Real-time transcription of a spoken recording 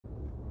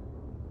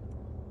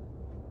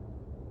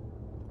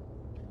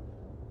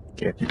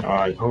Okay,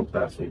 I hope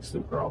that fixed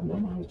the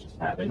problem I was just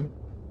having.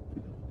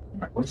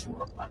 My voice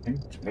was laughing.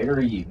 It's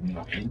very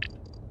annoying.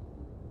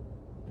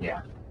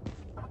 Yeah.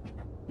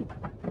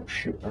 Oh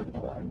shoot, I'm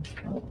alive.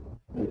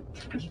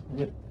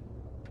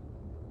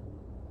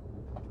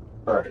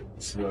 Alright,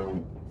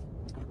 so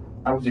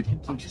I was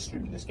attempting to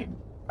stream this game.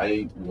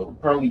 I will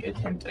probably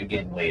attempt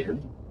again later.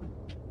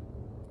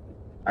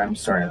 I'm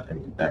sorry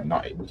that I'm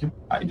not able to.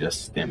 I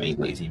just am a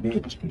lazy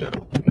bitch. I'm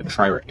gonna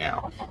try right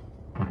now.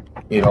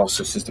 It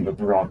also system of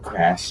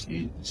broadcast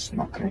is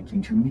not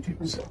connecting to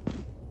YouTube, so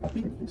I'll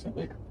try to fix that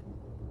later.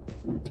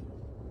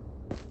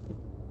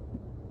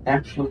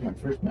 Actually, my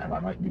first map I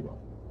might do a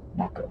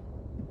Mako.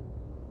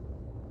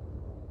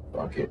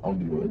 Fuck it, I'll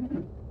do it.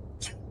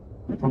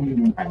 I'm probably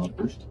doing Island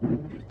first.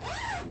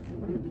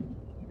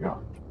 Yeah.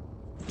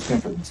 Just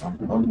gonna put this on.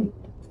 I'll do it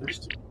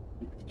first.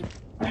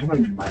 I have a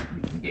mic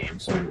in the game,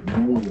 so no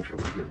one will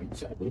hear me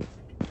exactly.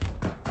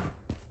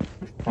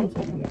 I'll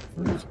put that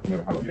first. I'm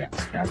gonna have a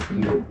gas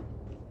video.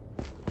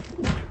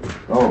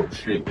 Oh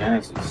shit,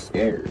 gas is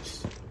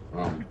scarce.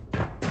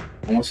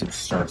 Unless it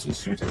starts as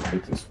soon as I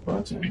click this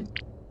button.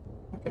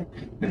 Okay.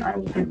 Then I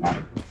will get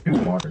my 2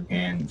 water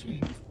cans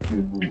and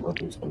 2 of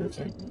those other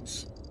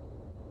things.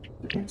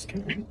 Gas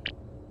can.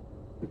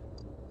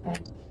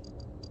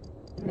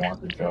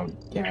 Water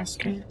jug, gas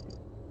can.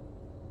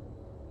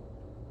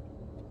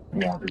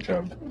 Water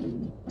jug.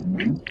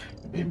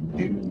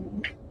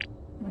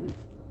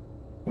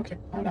 Okay,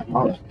 how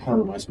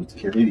am I supposed to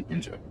carry the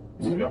engine?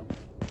 Let's go.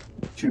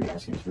 2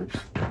 gas cans first.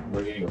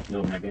 We're gonna go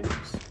fill my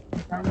gas.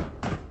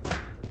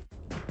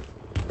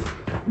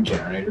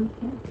 Generator.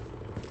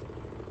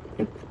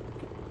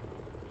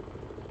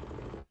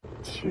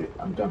 Shit,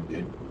 I'm done,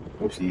 dude.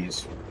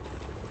 Oopsies.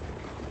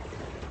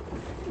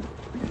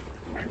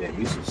 Yeah,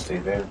 you should stay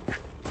there.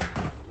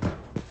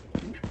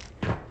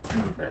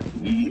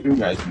 You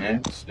guys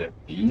next.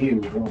 You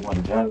don't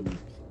want to go.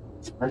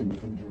 It's probably you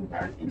can do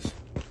parties.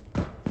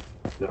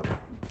 So,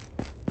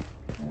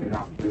 you're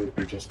not good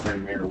for just very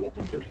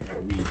marijuana to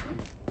weed.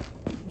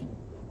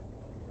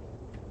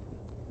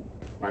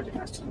 My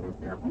gas to move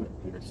there.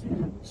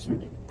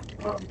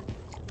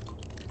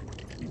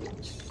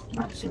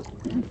 Not so.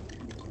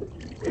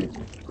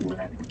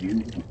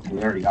 We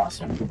already got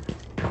some.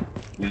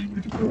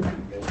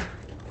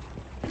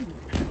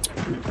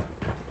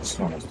 This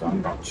one is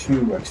done. Got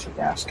 2 extra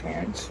gas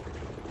cans.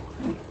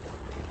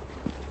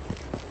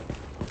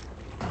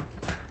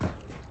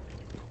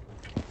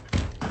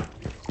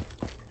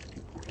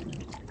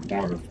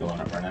 Water filling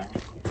up right now.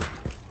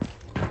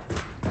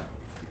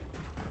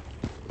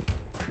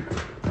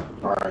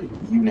 Alright,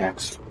 you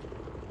next.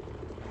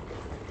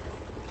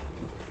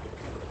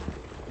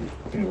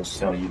 I'm gonna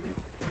sell you.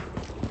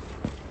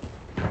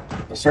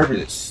 The server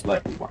is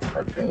slightly more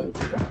hard to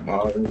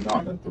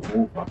not that the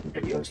whole fucking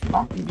video is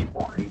not gonna be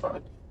boring,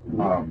 but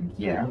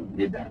yeah,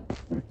 did that.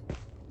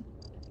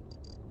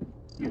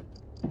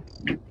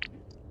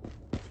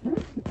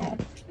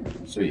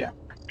 So yeah.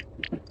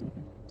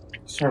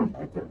 Sorry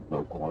about the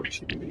low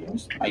quality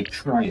videos. I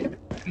try it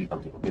a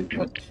little bit,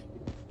 but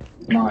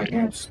my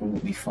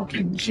absolutely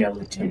fucking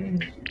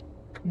gelatin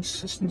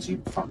consistency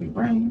fucking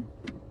brain.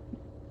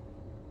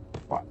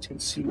 Watch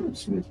and see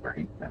smooth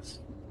brain. That's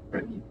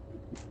pretty.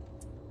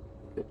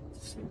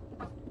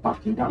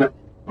 Fucking got it.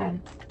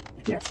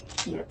 Yeah.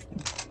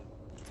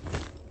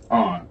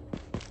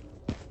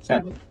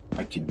 Sadly,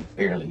 I can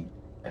barely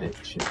edit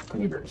shit.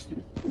 Cleavers,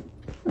 dude.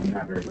 I'm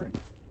not very great.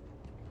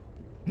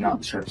 Not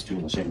the sharpest tool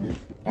in the shit.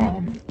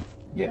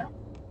 Yeah.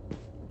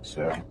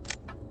 So.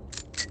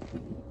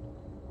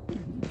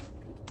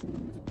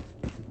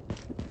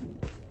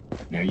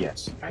 Now,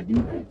 yes, I do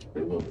have a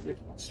little bit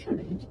of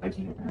strange. I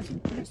can't have some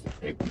things to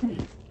take.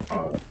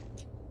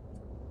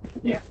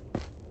 Yeah.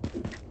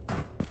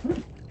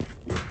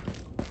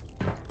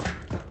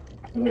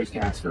 There's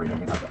gas for a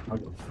moment. How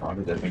the fuck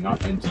is that thing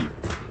not empty?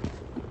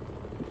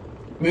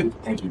 Good.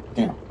 Thank you.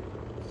 Damn. You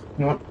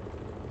know what?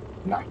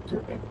 Not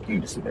perfect. You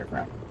can just sit there for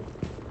now.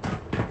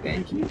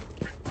 Thank you.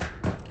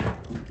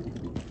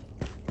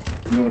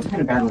 You know, it's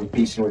kind of bad when I'm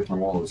facing away from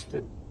walls,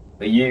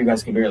 but you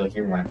guys can barely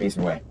hear me when I'm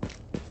facing away.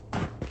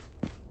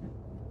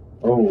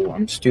 Oh,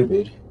 I'm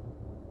stupid.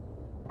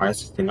 Why is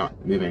this thing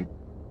not moving?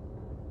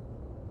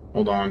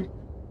 Hold on.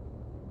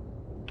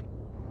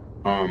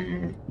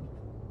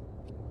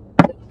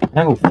 I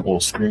have a full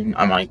screen.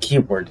 My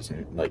keyboard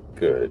isn't like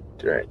good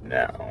right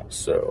now,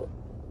 so.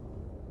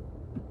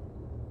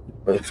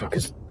 Where the fuck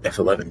is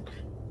F11?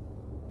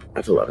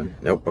 F11.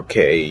 Nope.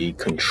 Okay.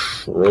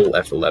 Control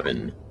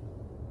F11.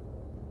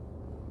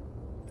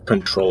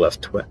 Control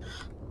F12.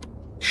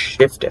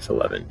 Shift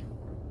F11.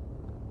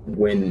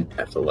 Win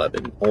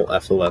F11. Alt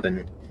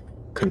F11.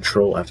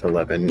 Control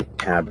F11.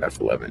 Tab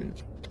F11.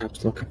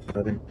 Caps lock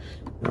F11.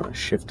 No,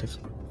 Shift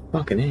F11.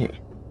 Fucking A.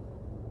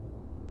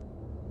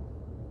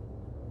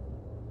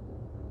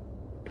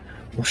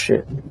 Well,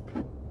 shit.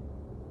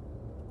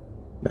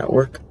 That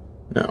work?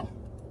 No.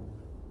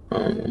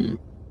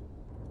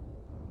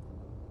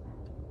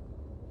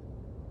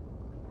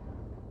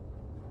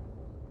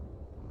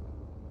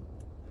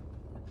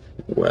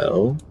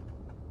 Well,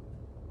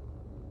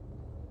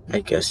 I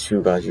guess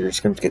you guys are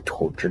just going to get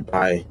tortured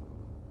by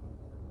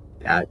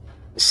that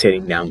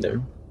sitting down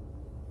there.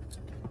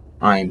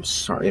 I'm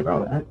sorry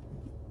about that.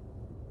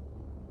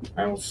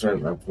 I also sorry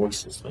my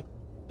voice is like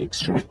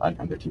extremely loud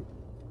under too.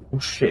 Oh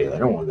shit, I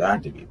don't want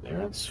that to be there.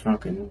 That's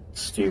fucking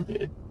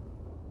stupid.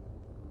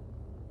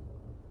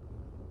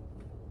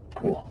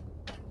 Cool.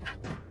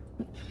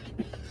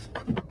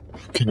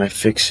 Can I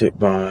fix it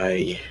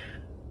by...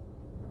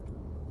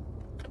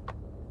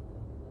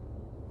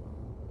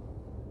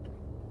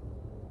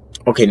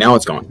 Okay, now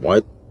it's gone.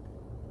 What?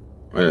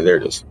 Oh, no, there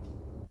it is.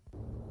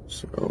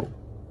 So...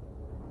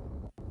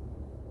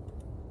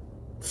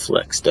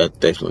 Flex. That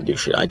definitely do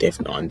shit. I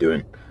definitely know I'm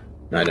doing.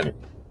 I don't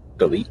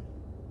delete.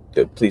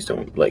 Please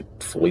don't, like,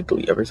 fully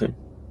delete everything.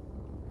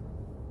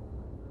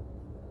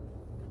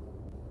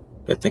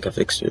 I think I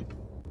fixed it.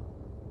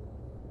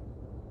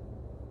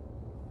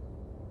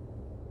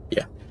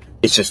 Yeah.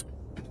 It's just,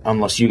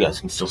 unless you guys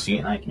can still see it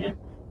and I can't,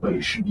 but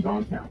it should be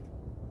on now.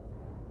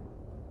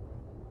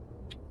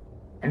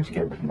 I just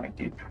get rid of my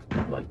dude.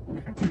 Like,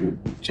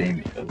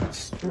 Jamie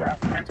does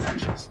rap my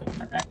intentions.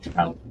 Like, actually,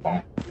 out of the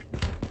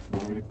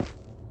phone.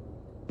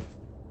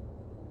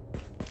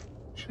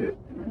 Shit.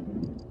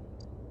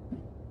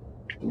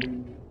 I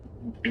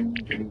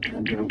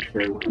don't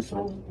care what the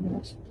song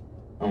is.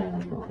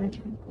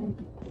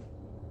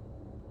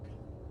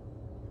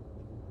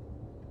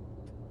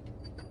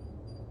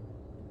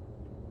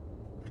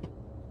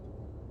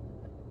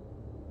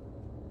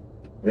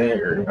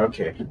 There,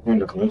 okay.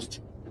 Window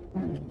closed.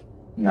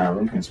 No,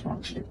 room can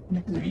spawn shit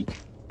next week.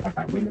 I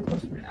got window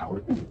closed for an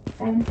hour.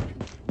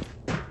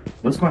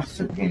 Let's go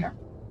to the game now.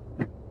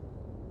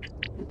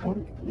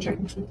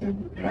 Checking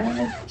something.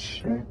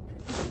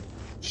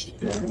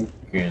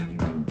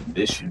 Checking.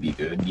 This should be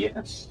good.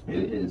 Yes,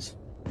 it is.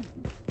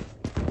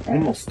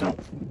 Almost done.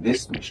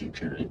 This mission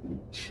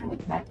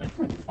should nothing.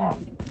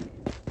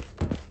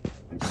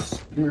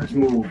 Let's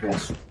move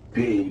this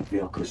big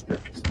vehicle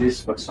strips.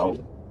 This looks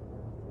solid.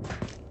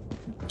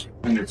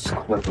 And it's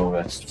clipper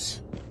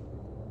vests.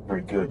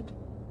 Very good.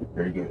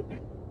 Very good.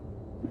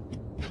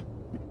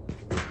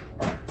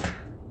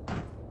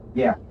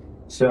 Yeah.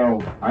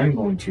 So I'm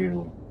going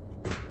to.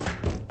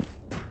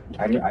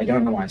 I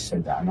don't know why I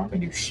said that. I'm not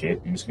gonna do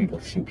shit. I'm just gonna go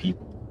shoot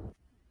people.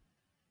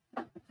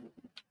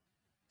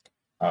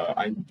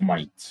 I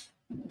might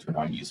turn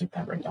on music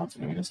that right now to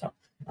doing this up.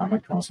 I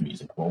might turn on some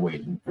music while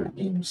waiting for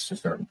games to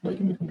start like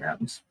in between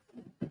rounds.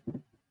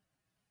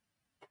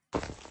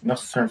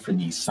 Let's start for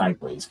the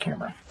sideways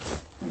camera.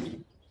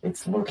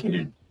 It's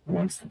located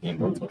once the game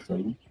loads. I'll show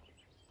you.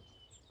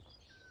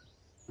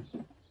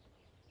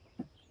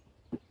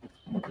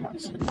 Look at my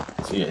screen.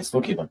 So yeah, it's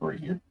located like right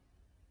here.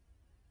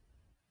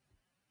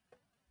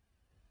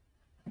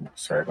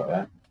 Sorry about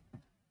that.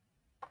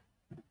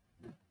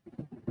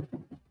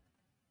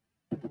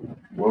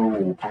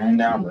 Whoa, calm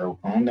down, bro.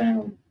 Calm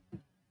down.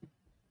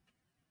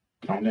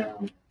 Calm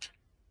down.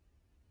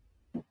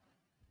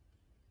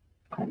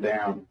 Calm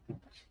down.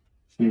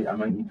 Shit, I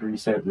might need to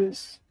reset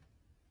this.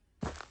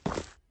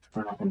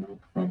 Turn off the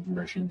microphone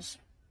conversions.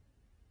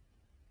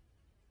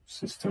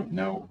 System,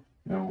 no.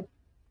 No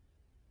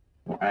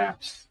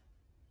apps.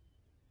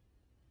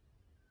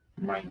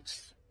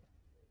 Mics.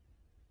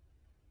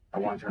 I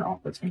want to turn it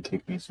off, but it's going to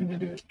take me soon to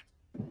do it.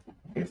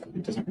 If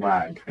it doesn't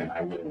lag, then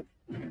I will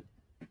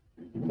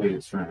play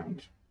this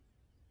round.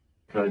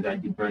 Because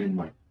I'd be running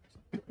like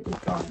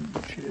time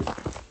and shit.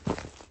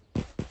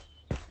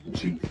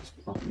 Jesus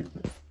fucking.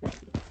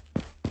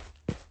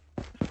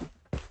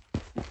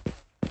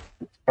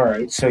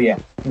 Alright, so yeah.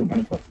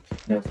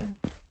 Nothing.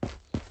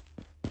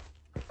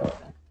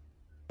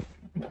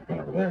 Nothing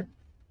over there.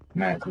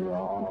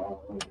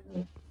 Macro.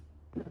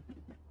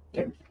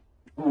 Okay.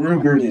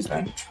 Ruger it is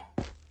then.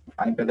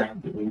 I'd rather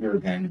have the Ruger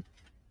than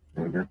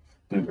Ruger,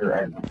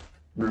 I don't know.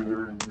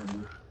 Ruger,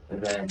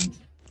 then.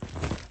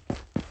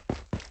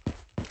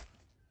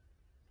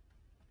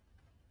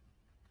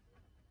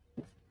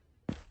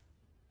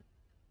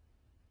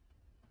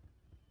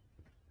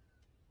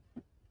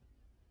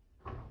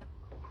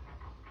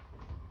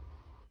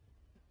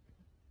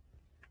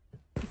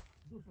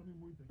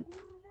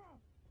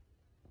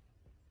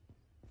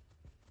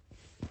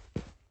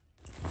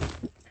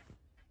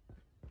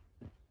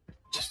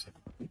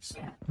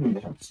 Who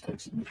the hell is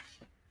texting me?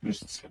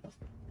 Just stuff.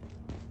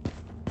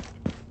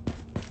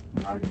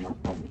 Not even my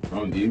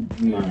phone,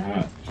 dude.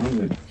 Nah,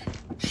 I'm the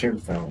share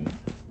phone.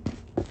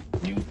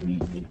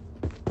 Usually.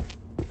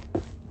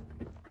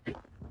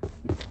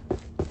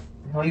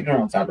 How you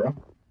doing outside, bro?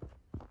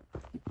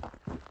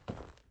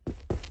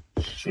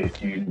 Shit,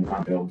 dude, I'm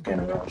not able to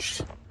get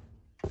rushed.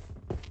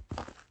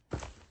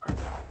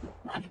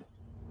 I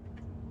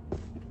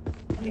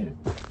need to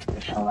get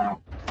the hell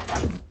out.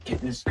 I need to get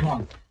this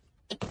gun.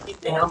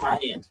 Get the hell out of my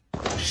hands.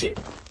 Shit.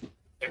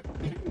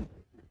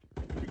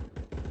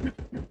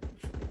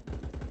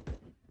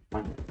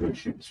 I'm gonna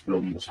shoot this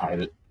film and just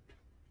hide it.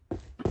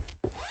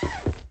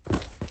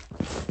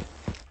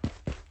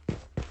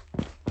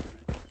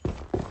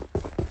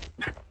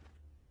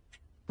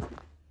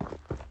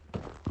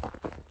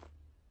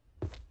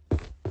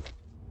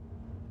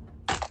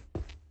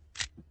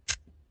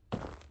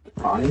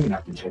 I don't even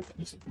have to check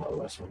this more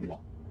or less from long.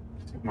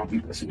 It might be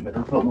this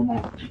better problem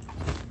on.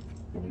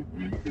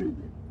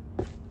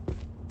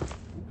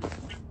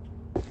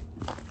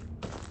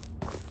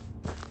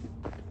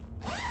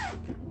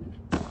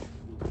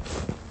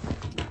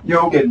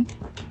 Yogan.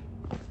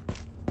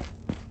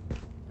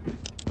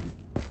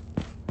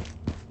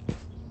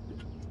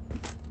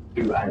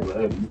 Dude, I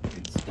love you.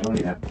 It's telling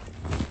you.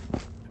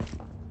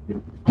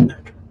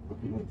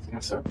 It's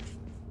gonna suck.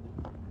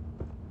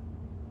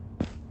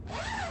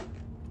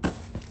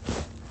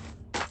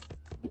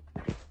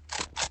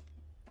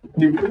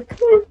 Dude,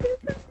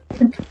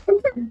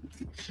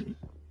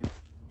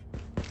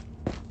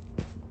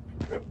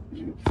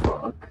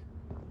 fuck.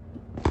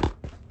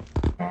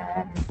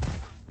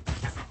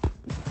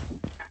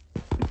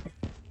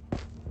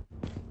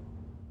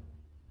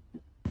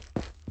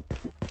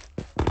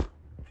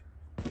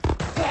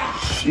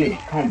 Shit,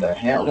 calm the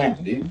hell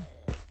down, dude.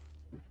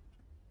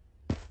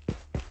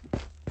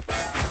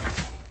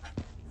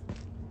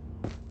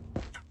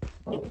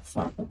 Oh,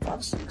 fuck,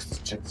 5, 6, let's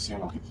check this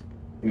out.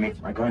 You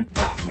make my gun,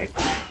 make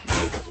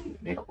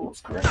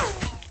holes correct.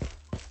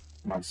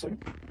 Come on, son.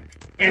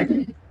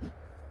 Big,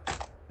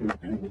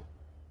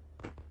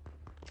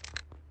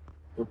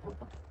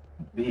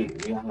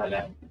 we don't like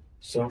that.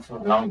 So for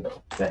long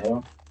though, the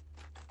hell?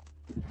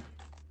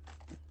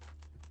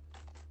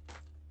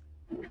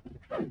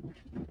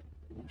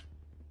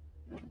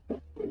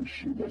 Oh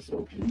shoot, that's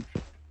so cute.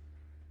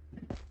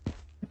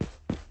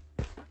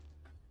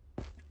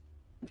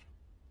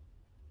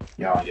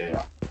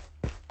 Yeah.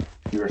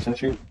 You were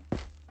such a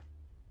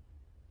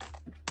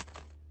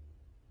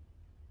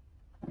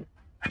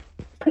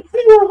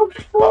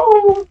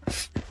oh.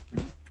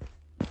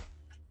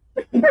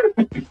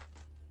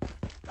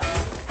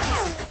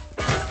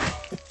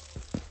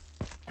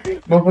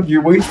 Motherfucker,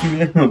 you're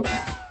wasting ammo.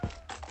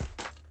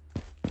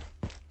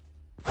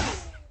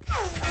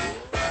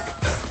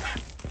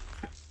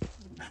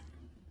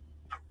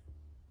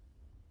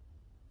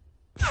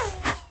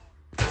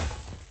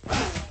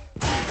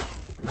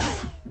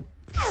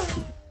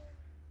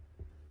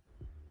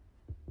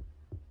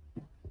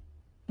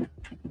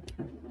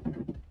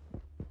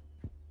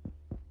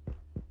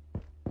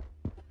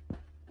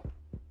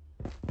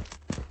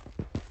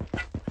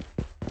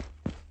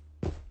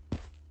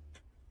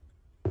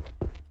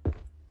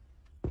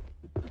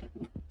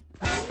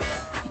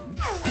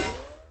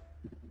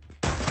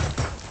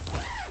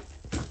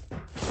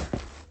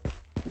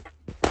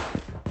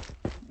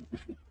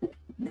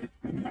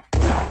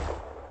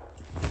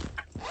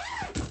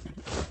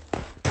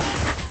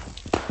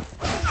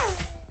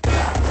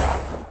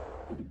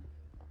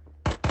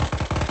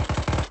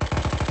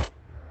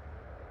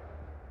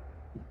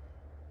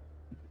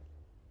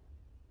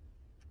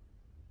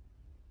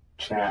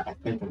 Chat, I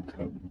think I'm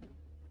coding.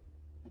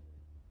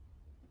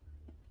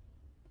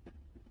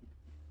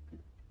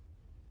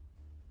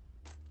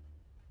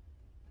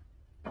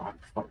 God,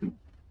 fucking.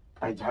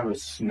 I have a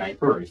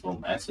sniper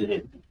rifle, that's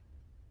it.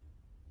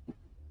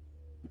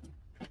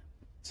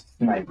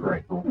 Sniper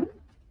rifle.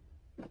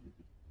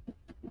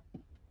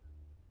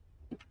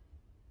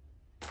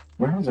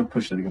 Where was I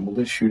push it again? Will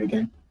this shoot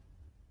again?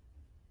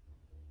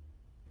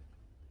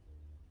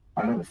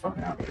 I know the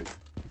fucking out here.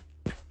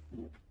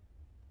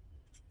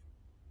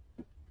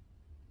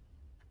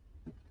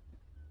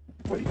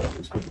 What do you got?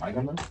 Let's go to my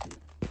gun though?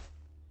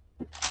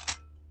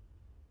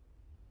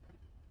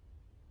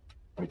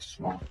 Like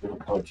small little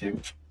color too.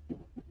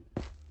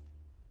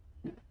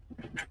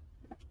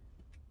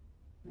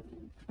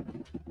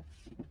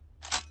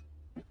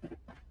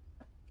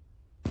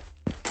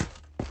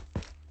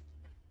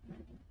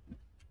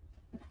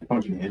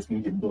 Fucking hits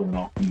me, get blown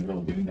off in the middle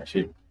of doing that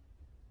shit.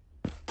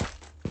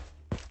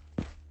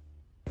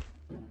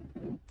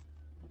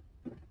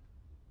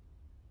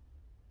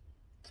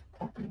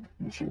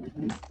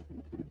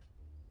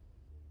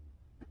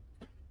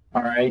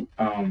 Alright,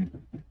 alright,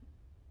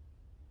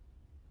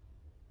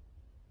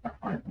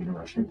 I'm gonna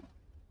rush you.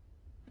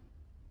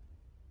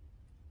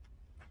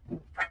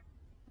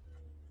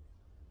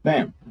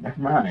 Bam,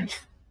 never mind.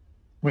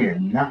 We are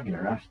not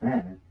gonna rush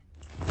that.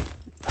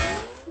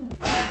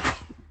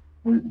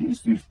 Where did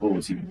these dude's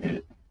bullets even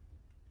hit?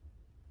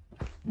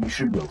 You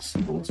should be able to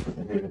see bullets where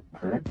they hit it,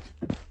 correct?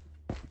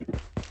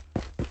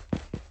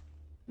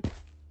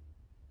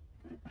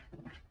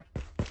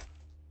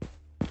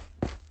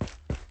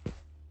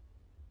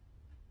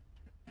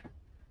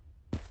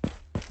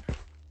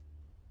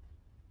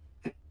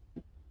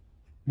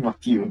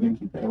 Fuck you, I'm gonna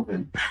keep that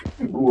open.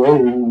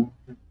 Whoa!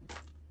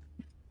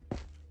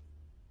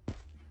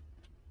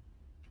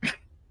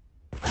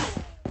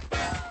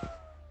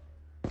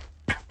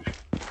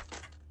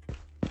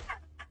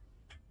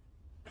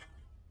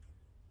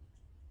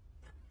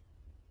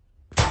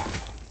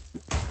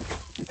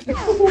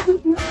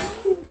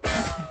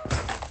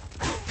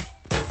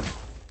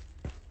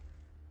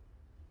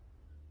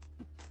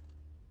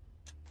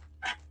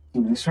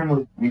 Dude, this starting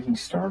to make me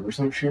starve or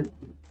some shit.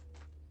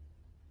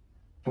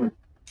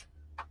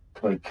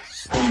 Like,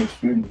 so much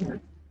food in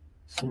here.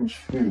 So much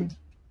food.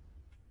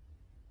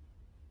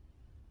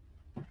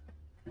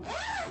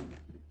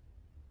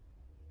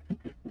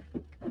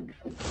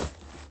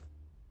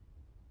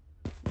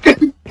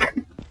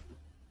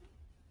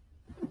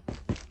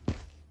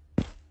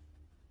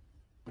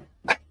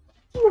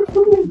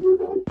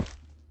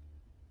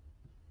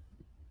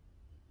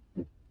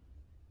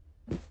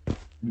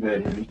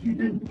 bed and make you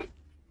drink.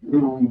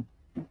 Ooh.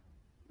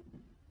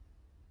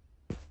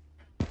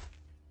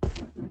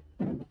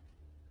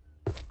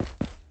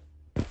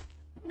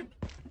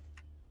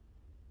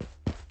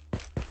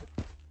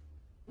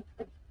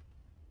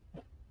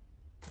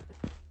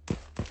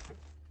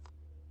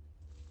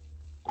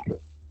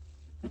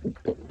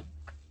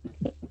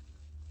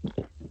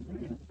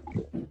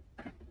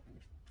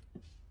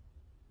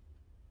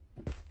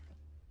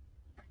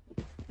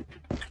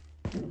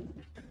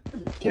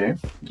 Okay.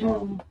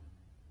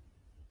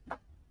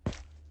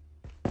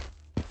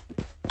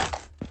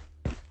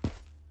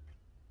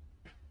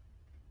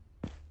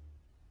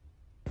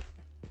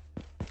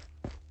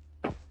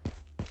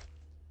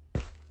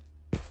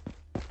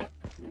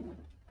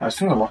 As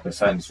soon as I walk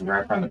aside and just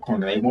right around the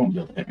corner, they won't be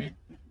able to hit me.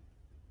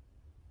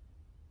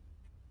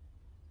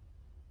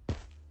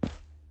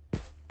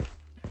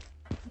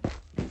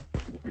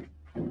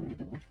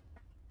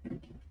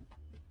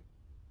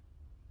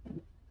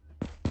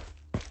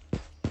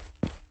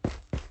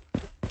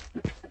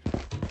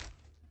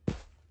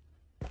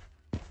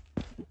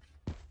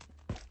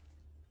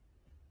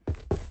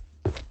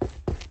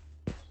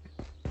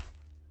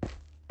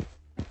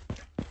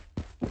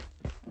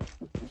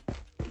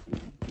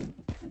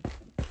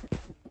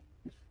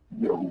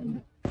 Yo.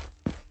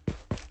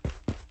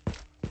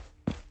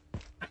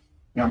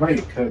 Yeah, I'm ready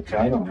to cook.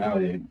 I don't know,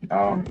 dude.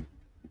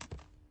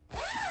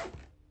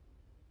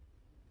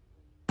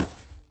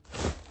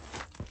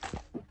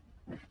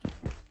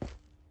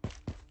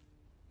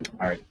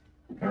 Alright.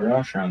 No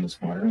rush around this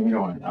corner. We're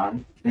going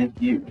on.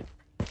 Thank you.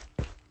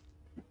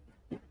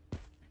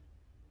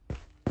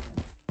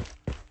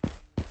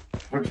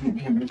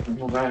 Fortunately, can't miss the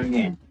whole bad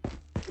game.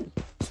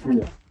 Screw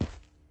that.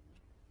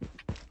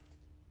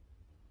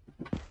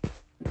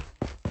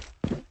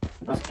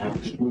 That's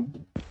actually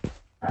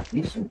at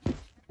least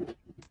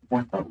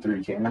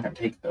 1.3K. I'm not gonna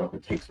take it though.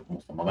 It takes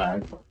most of my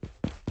bag, but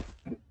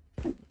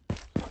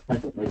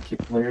like a late kick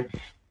player.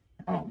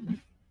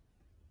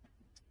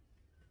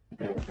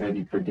 That'd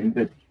be pretty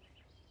good.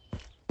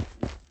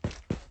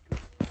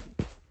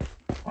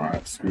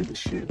 Alright, screw this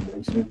shit.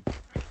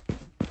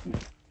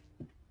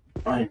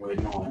 I ain't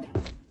waiting on it.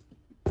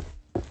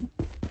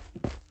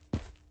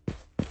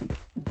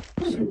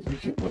 So,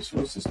 what's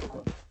this look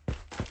like?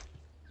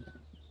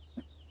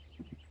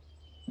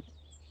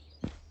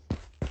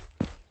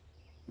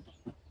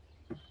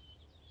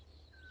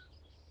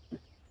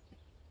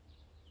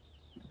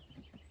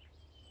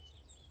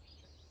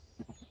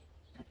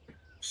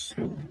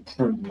 So,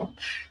 pretty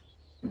much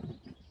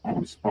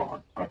on the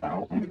spot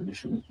about, I'm pretty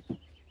sure.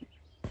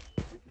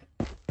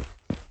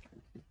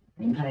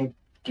 Okay,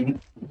 give me.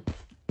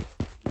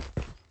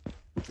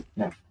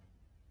 No.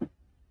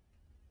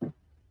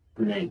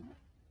 Grenade.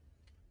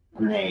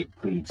 Grenade,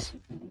 please.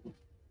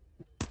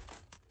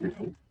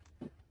 Grenade.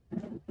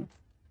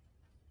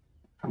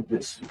 How about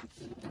this?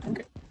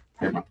 Okay.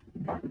 Here,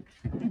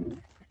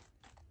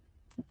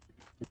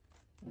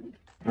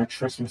 I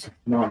trust myself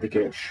not to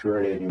get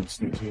shredded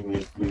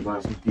instantaneously by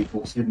some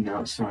people sitting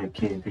outside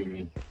camping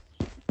me.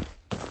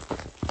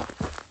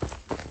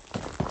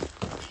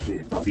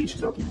 Shit, my beach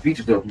is open. The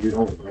beach is open, dude.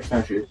 Hold on,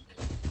 that shit.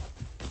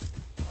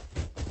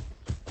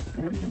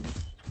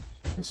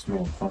 I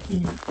smell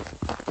fucking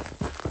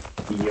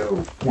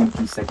yo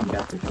 20 seconds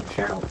after the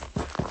shower.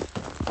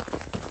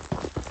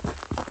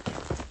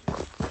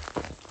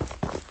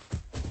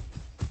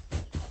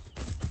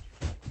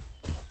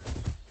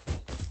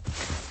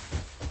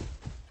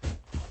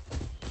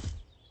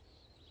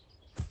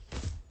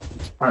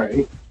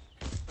 Alright.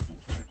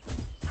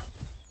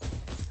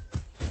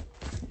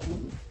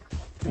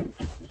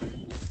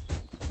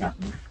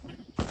 Nothing.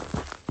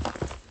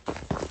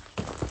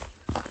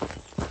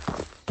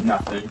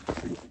 Nothing.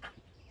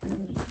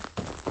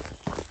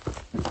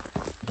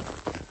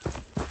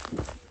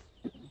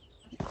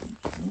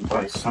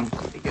 Buy something,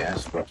 I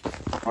guess, but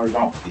our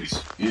dog is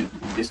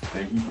this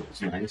thing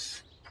is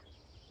nice.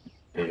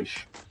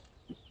 Ish.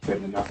 Better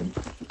than nothing.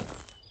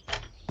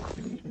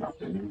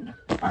 Nothing.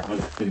 I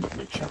really couldn't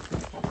make sure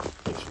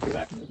let's go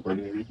back in the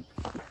recording maybe.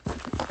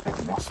 I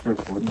can lost the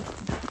recording.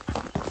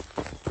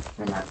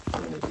 We're not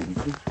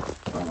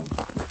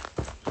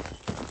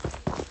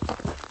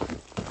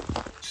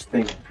just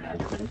think and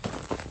everything.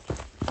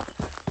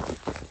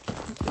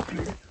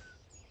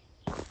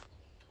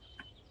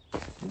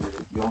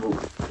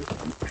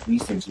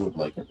 These things look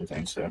like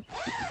everything, so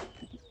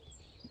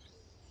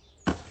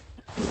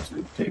let's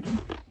take them.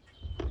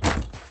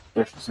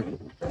 Especially some of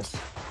the best.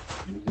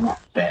 Not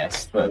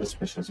best, but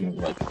especially some of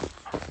the, like,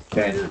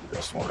 better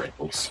personal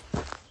rifles.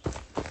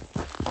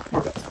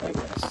 Or best, I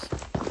guess.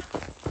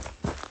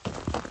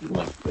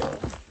 Like the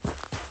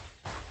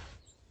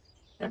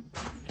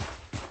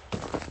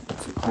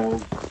what's it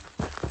called?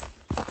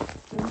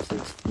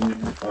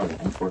 116. Oh, the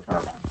M4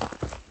 carbine.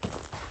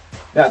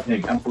 That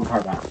thing, M4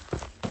 carbine.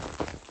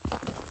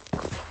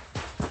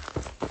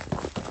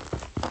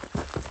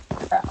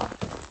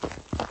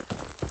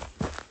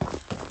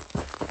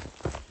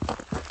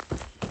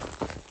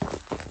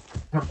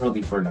 Not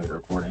really for another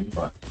recording,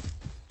 but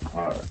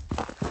I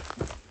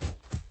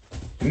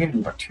gonna do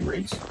about 2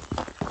 raids.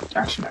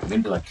 Actually, I'm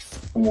gonna do like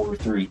 4 or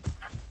 3.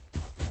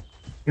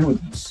 It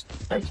would be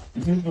like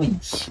usually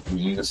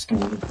stream the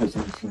stream because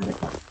it's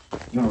like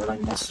you don't really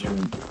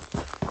necessarily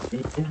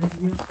edit the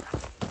video.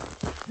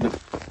 But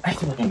I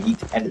feel like I need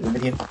to edit the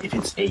video if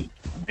it's a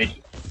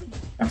video.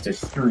 After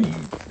stream,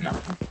 no, I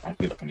don't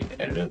feel like I need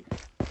to edit it.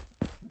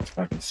 It's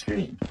fucking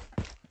stream.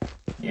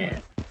 Yeah.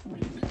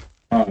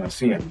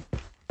 So yeah.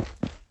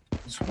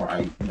 That's why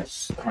I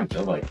kind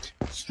of like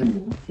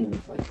streaming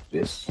things like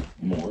this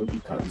more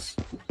because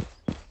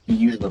you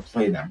usually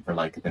play them for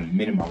like the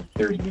minimum of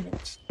 30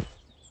 minutes.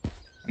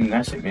 I mean,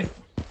 that's a minimum.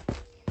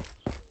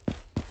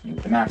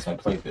 The max I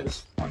played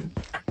this on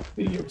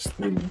video is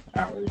 3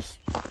 hours.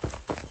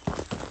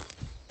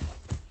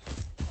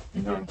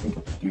 You know, I think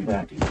I could do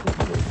that because it's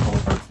really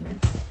hard for me.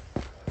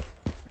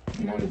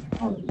 Not even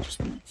hard, it would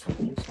just be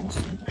fucking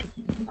exhausting.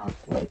 Not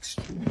like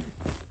streaming.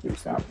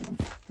 There's that one.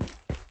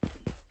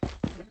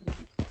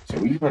 So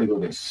we gotta go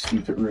to the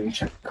secret room,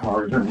 check the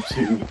card room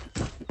too.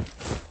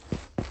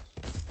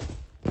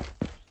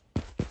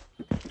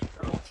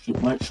 Oh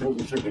shit, my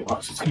shoulders are getting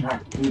lost. It's gonna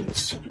have to do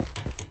this.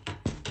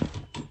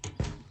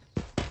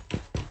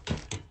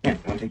 Yeah,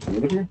 wanna take the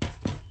lid here?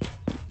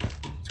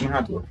 It's gonna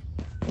have to work.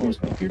 Always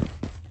go here.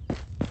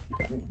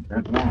 Turn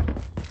it on.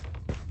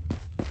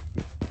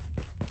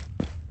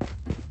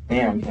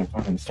 Damn, we can't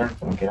fucking start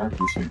if I don't get out of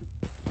this soon.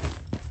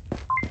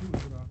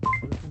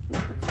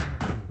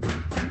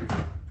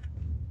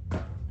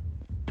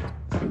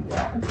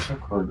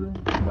 Check card room,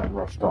 that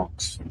rough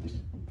docks.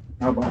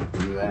 How about we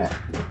do that?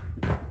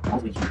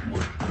 I'll be keeping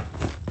it.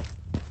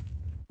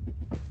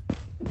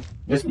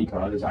 Just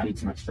because I need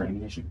some extra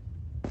ammunition.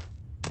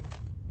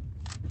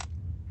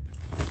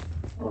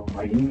 Oh,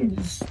 my aim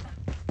is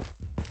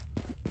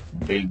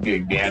Big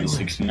Daddy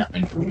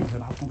 69.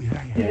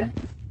 Yeah.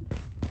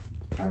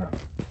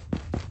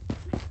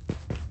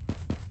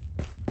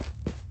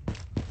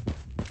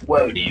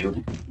 Whoa,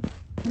 dude.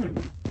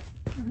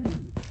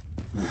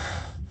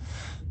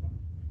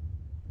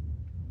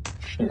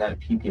 Shit, that a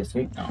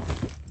PPS-8 now.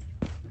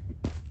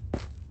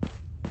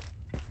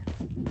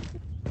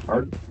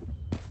 Hard.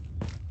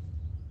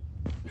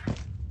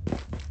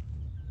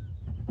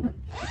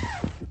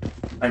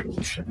 I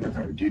really shouldn't have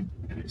heard, dude.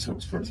 So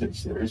it's worth it,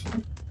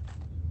 seriously.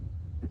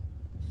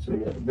 So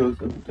yeah,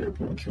 those over there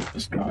gonna kill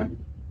this guy.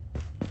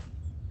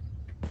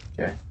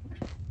 Okay.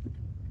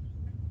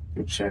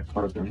 Good check,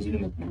 Parker's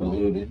even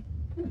loaded.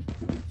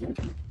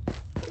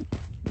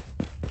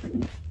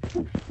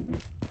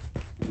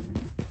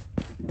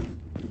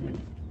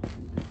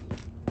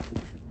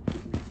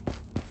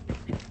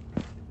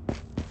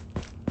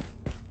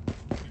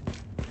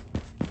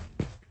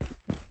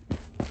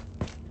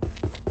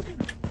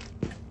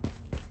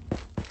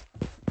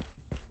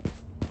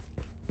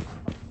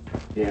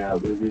 Yeah,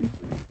 baby.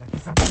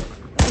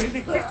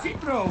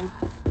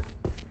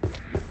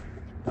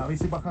 Dali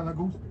si baka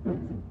lagu.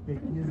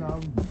 Fake news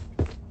out.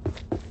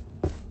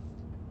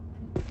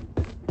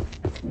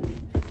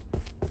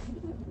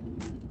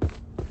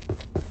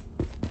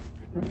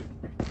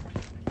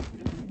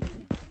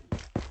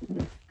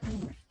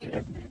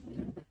 Okay.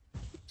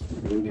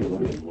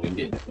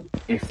 Looted.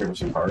 If there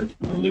was a card,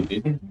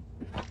 looted.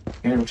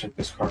 And we'll check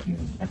this card in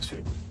the next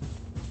video.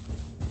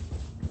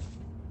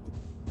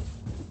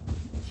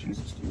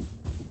 Jesus, dude.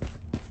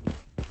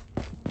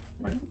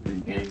 Right, the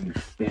game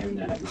stand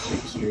that is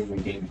extremely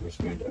dangerous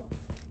window.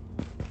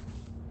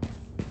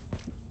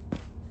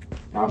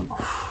 Not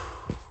much.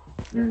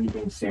 You're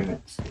even saying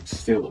that it's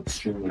still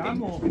extremely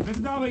dangerous.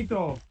 Wyzdawaj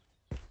to!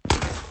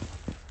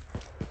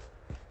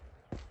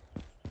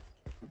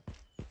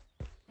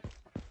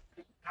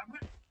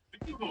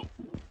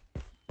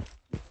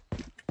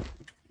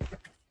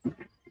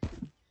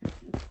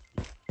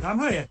 Tam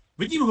je,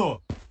 vidím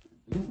ho!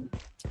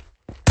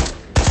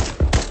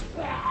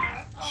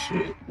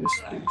 Shit, this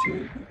thing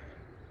too.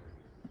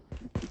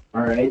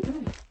 Alright.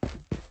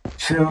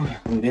 So,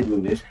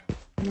 looted.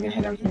 I'm gonna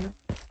head out here.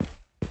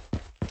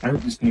 I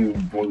hope this new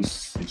voice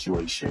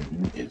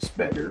situation is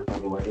better, by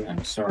the way.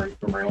 I'm sorry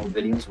for my old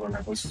videos where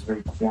my voice is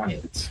very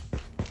quiet.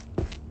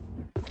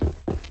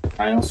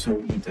 I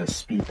also need to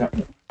speak up.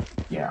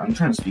 Yeah, I'm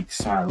trying to speak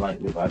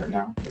lightly about it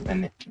now, but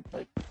then it,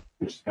 like,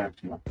 goes back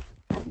to my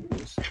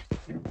voice.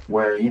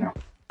 Where, you know,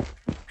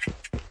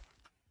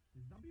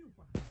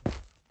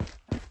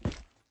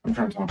 I'm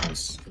trying to talk in a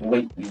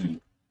slightly,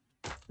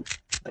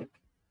 like,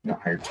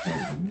 not higher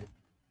tone,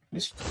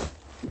 just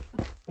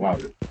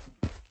louder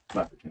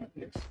tone, I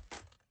guess.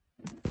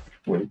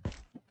 Wait.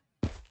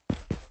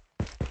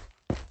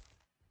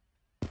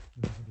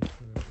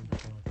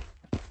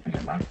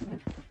 Never mind.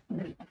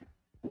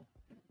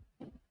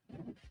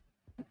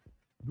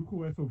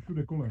 Duchové jsou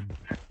všude kolem.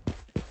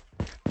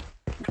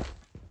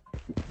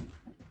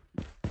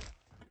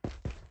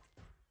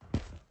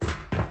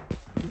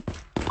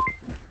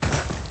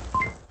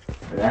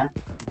 For that,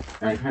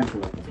 I kind of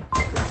like it.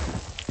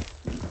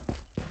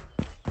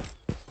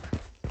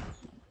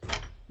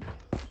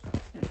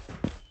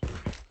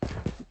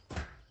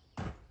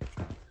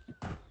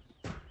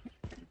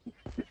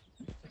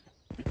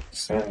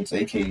 So it's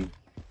AK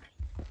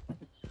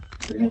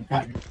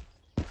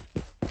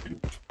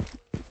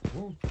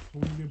O, są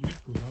mnie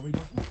blisko, dawaj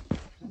bacha.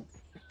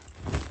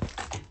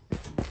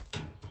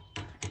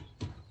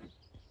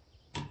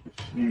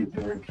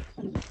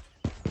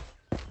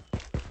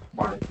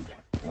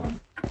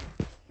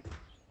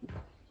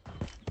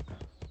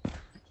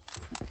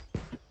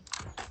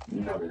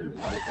 Another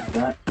like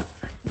that.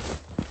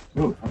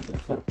 Oh, I'm gonna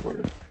flip for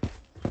it.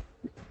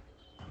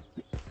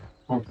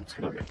 Oh, it's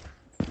gonna be.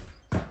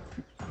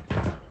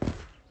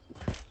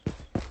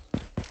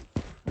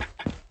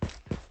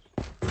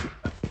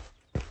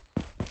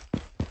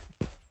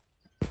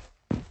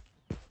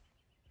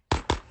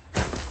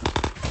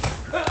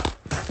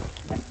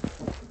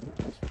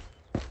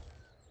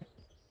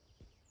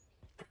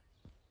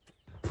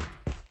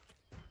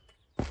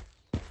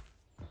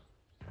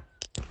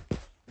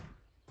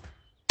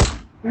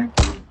 Thank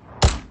you.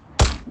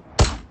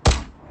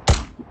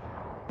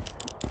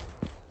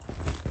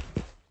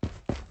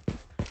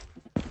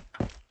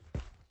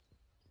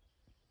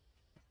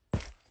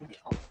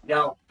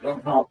 No,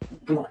 come on.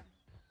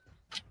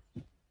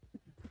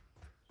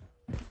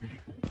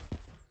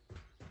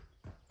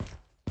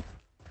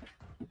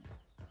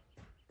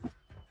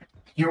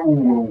 Yo,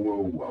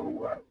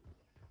 whoa.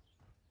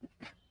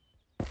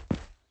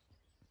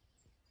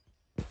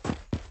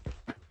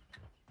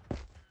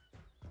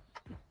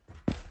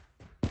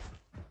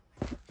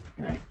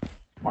 Okay.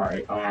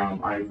 Alright,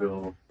 I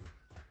will.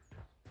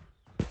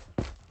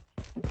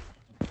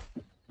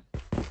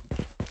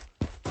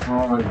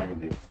 Oh, I gotta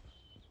do.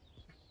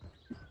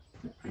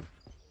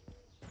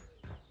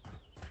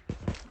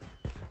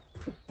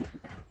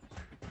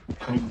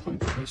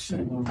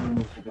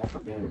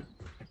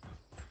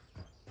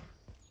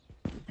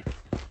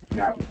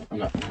 No, I'm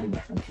not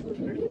sure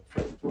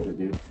what to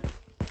do.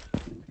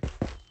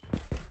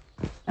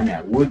 I mean,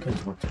 I would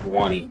because we're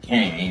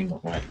 20K,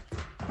 but like,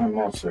 I'm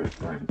also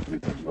trying to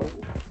keep it low.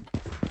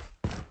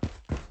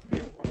 You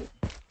know,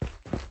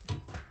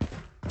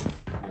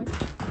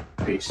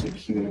 like, basic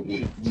human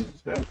needs and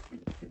stuff.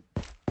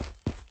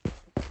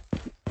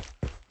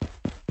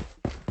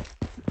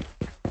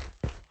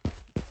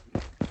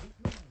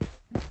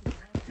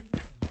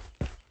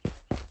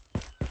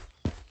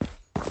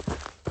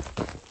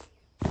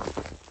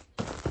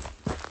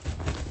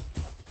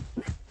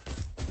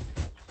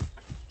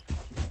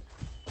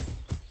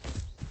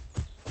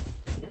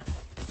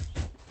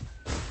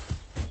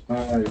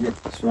 Yeah,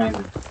 so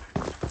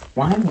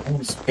why am I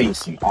always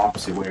facing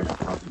opposite way of the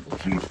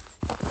computer?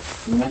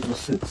 You might as well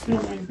sit still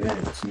on my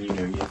bed, so you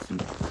know you have to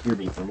hear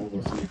me from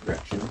almost any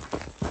direction.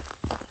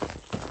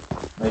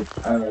 Like,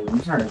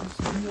 I'm sorry,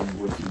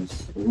 which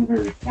is a little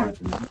very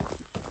pointed.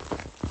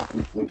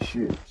 Like,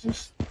 shit,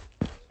 just.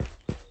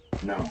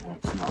 No,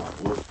 it's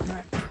not. Look,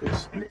 man,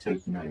 this. Let me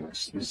take the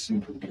night. This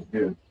seems pretty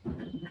good.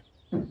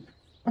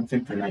 I'm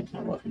thinking for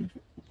 1911.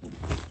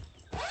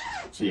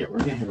 So yeah, we're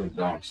gonna hit with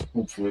dogs.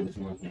 Hopefully this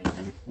one's not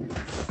gonna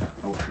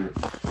hopefully.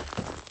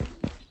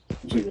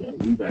 So yeah,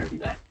 we better do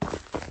that.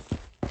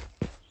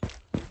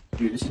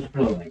 Dude, this is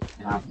probably like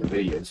half the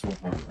video. This whole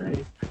time,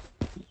 right?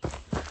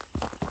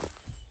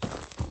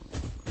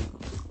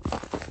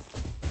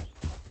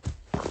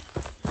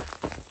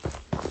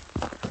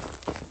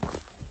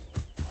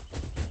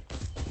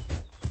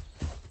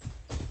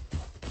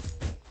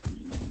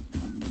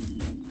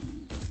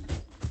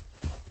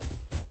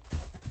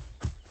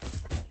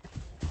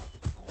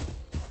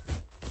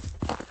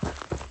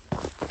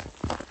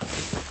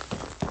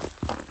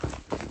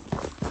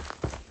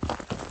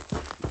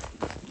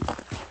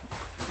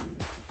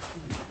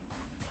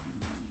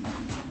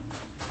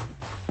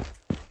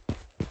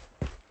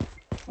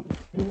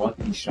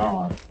 Lucky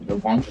shot. The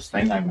one just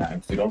thing I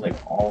maxed, it got like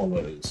all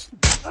of those.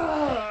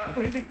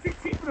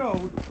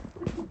 Bro.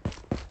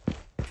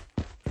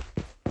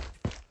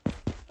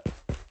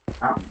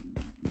 Ow.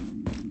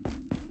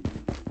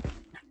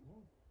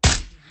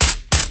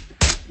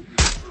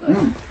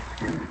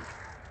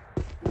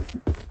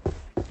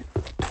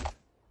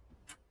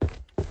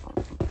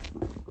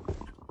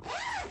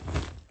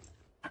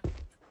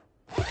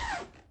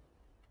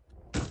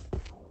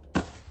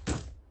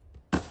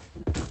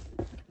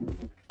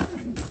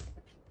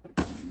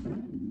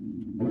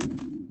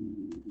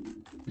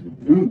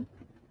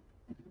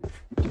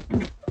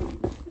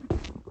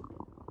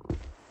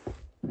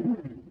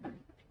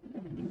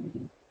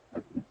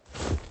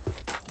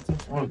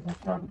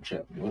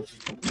 Check. Let's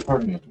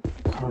pardon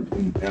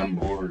them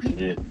or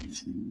shit.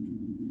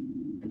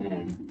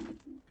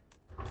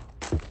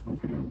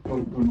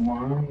 Open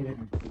wide.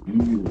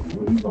 You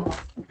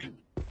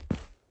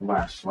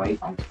flashlight,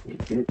 I'll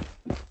take it.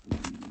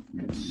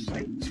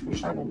 Sight,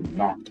 which I will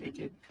not take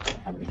it.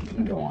 Have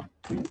anything go on.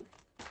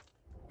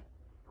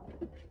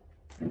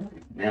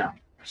 Now,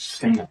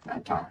 staying at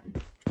that time.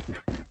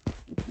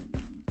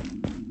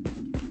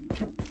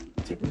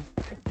 Take it.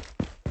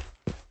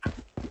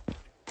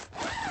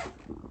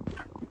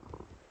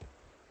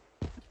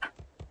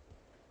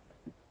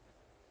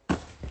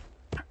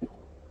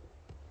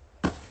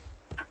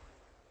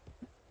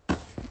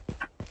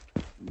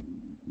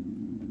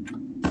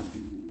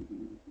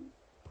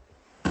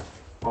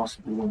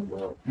 possible in the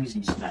world.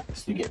 Easy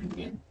snacks to get in the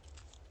game.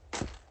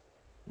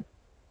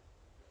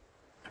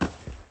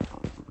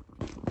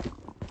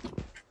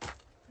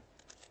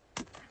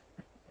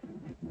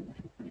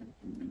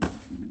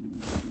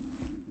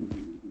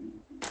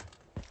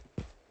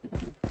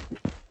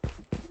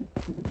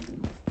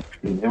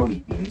 They don't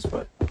eat beans,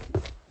 but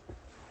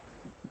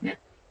yeah.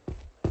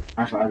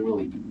 Actually, I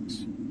will eat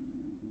beans.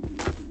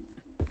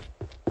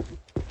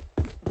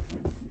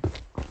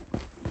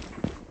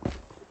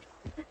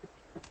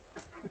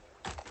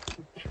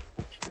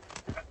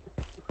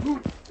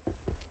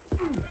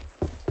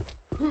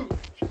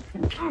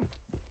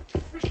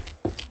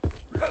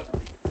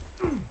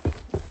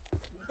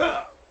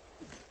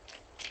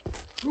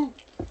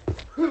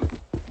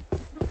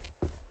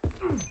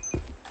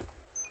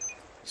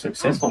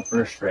 Successful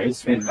first race.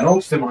 Spent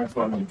most of my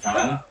fucking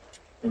time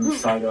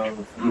inside of,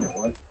 you know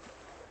what?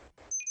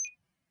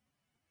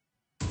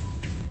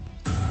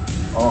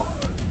 Oh,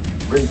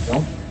 really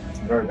don't.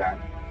 Very bad.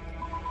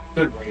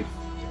 Good race.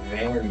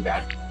 Very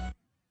bad.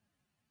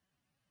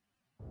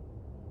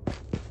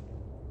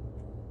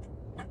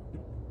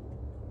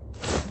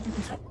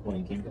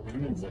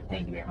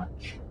 Thank you very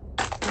much.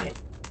 Okay.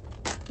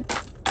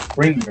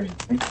 Bring me.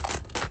 You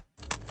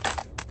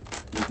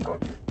can go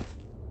here.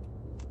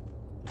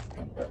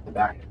 The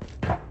back,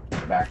 the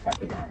back.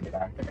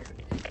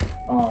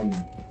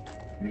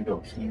 Let me go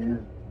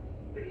here.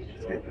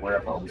 Where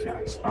are all these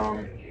guys?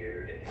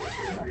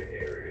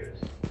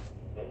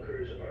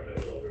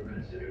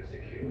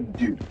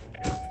 Dude.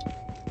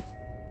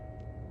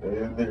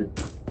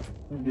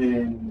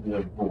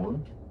 The 4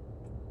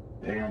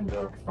 and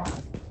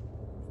 5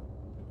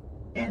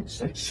 and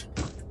 6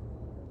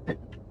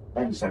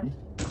 and 7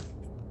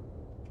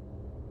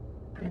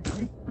 and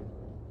 8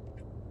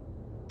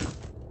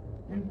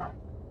 and 9.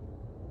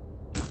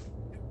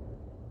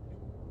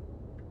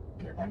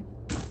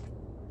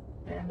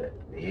 And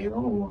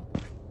you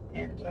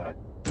and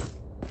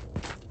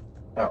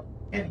oh,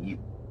 and you.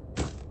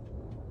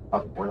 Oh,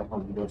 where the hell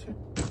did you go to?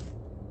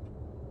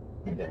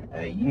 And then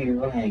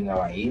you hang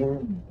out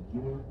here,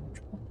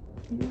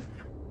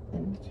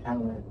 and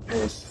tell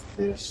this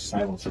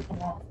silencer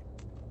come off.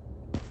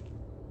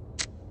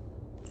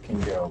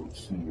 Can go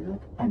here.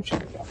 I'm sure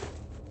it out.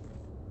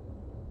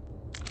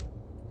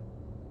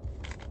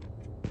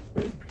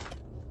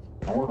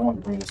 I want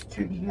to bring this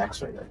to the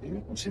next raid I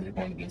do, which is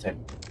going to be inside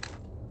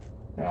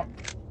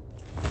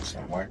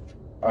somewhere.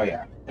 Oh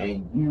yeah,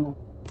 and you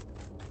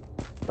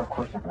of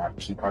course not gonna have a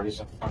key card, it's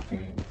a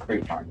fucking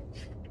crate card.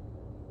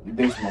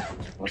 There's no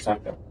what's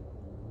that though?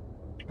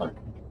 Like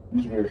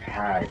either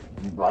had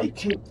light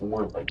kit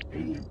or like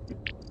a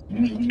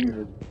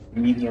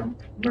medium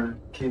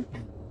kit.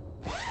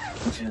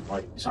 Which is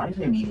like so I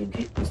say medium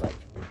kit is like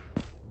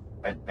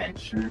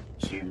adventure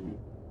to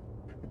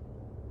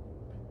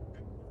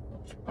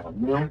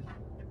mill.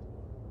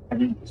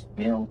 Heavy is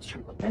mill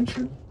to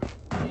adventure,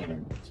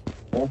 and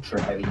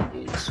ultra heavy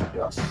is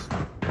just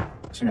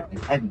so no, and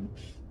heavy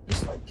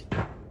is like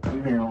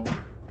mill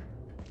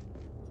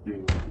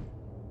to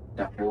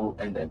duffel,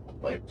 and then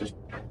like just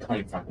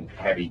plain fucking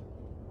heavy,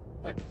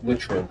 like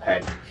literal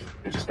heavy,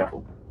 it's just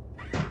duffel.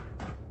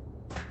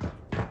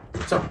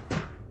 So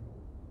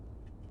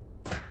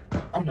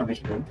I'm not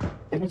making it.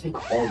 If I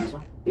take all these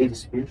off, it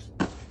disappears.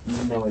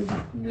 No,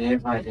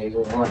 if I take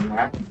one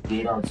lap,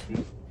 get on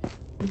speed.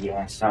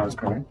 Yes, that was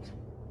correct.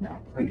 No,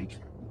 pretty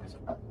correct.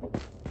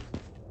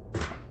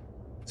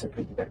 It's a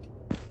pretty good.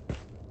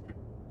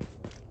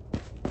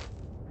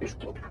 It's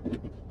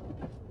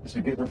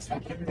a good one.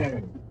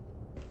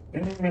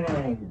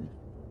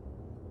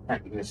 I'm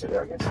gonna sit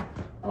there, I guess.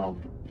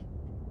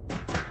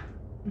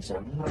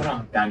 So,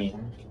 down here.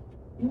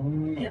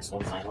 Yes,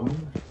 I'll find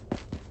one.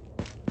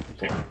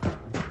 Okay.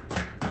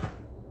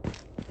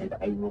 And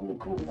I will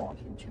go walk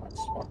into my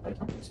spot by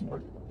coming some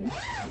more.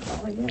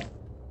 Not right now.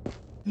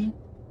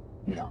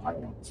 No, I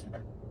don't want to see that.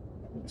 I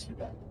want to see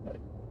that, but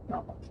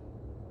not much.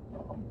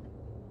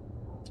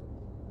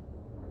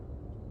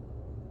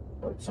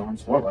 But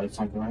someone's spotlight,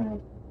 something I have.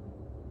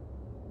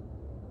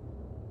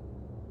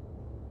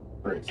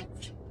 Where is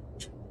it?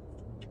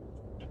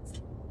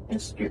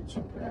 Let's get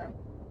something out.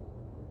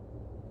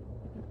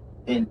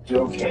 And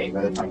okay,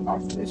 by the time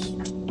off this,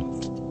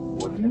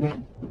 what a minute.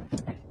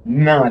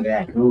 Not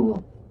that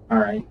cool.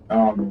 Alright,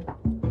 I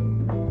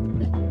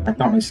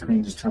thought my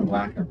screen just turned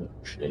black. I thought,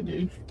 shit, I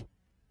did.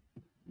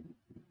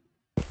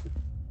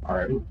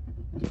 Alright.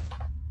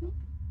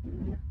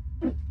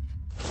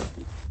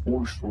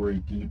 4-story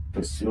deep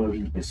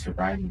facility is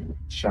surviving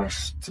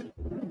just.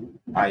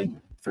 I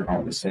forgot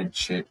what I said.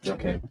 Shit.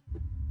 Okay.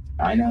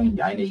 I know you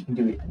can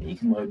do it. I know you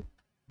can load.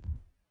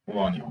 Come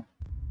on, y'all.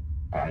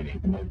 I know you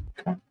can load.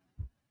 Come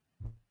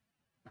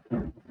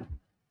on.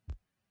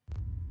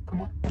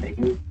 Come on. Make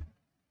it.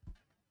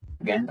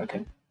 Again?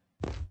 Okay.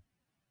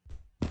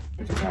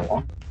 Can I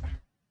walk?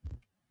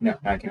 No,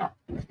 I cannot.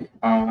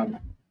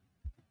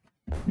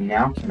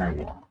 Now can I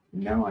walk?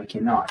 No, I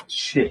cannot.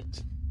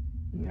 Shit.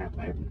 Yeah,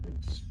 my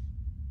everything's.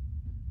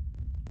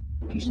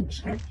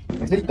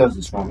 If it does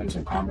this moment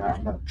in combat,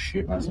 I'm gonna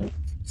shit myself.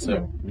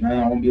 So, no,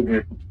 I won't be able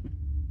to.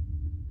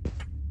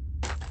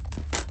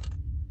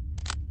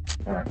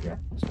 Alright, yeah.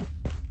 So,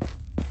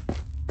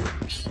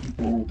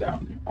 people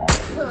down all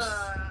this.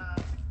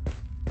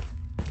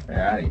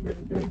 That ain't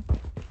really good.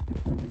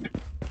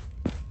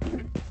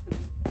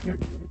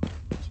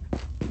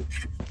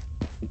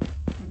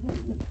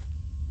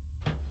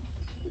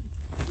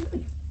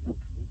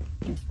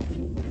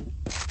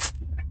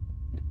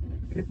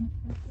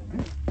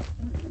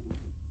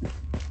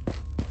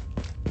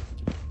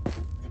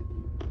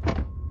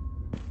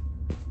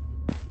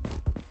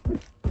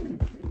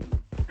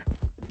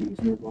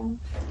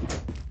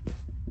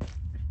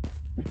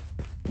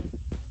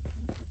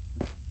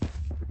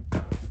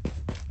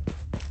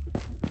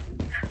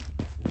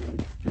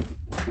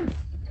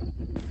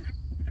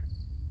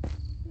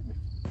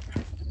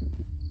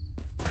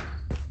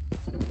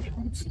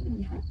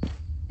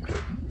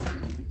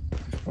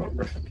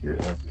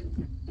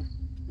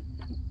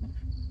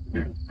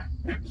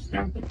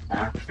 Something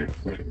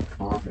actively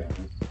combat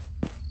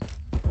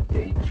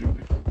danger.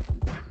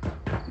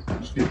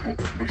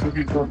 What have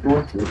you got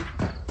going through?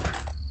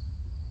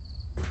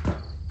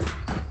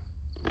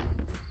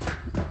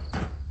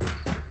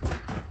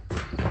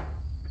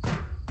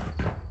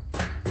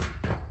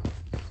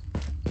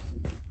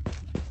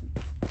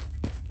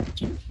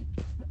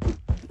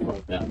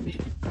 What that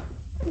mean?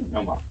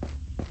 Come on.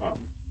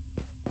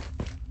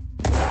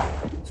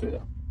 So yeah.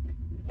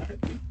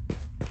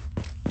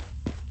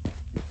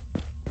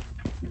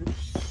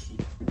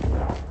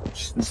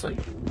 Just this like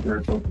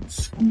very fucking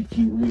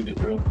squeaky, read it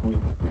real quick.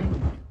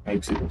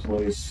 Exit the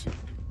place.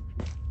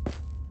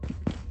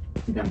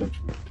 You got the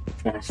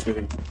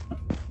faster.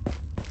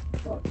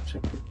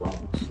 Check the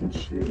box and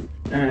shit.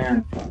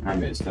 I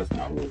missed. That's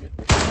not really good.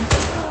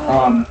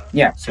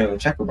 Yeah, so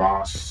check the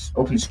boss.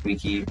 Open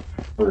squeaky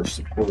first,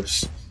 of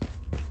course.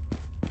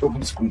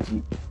 Open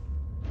squeaky.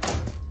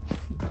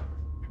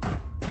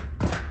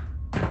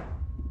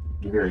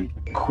 Very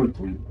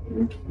quickly,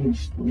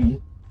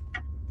 hastily.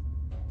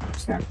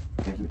 Snap.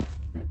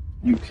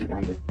 You click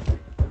on it.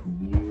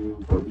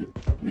 You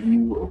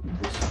open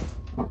this.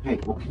 Okay,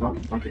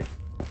 okay.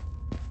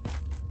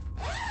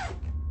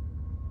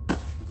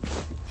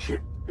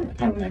 Shit. I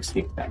kind of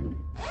escape that.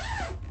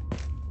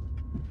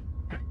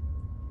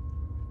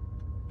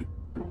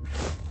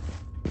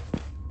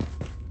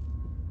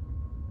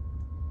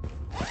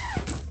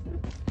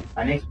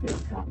 I need to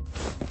come.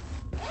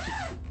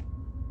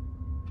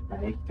 I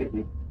need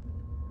to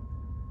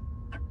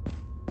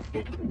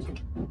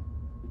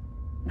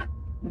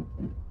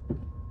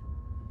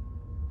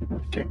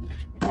okay.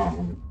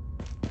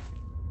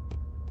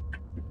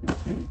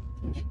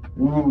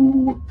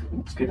 Ooh,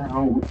 let's get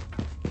out.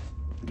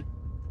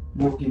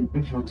 No, get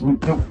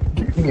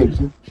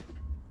me.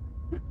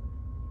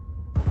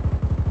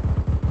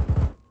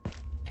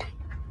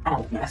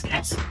 Oh, nice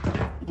cats.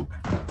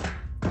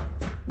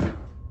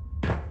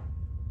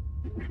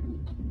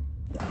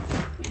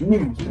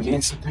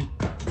 Getting something.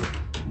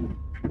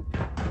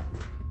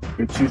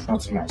 Your 2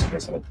 shots of nice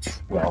cats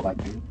at 12, I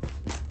think.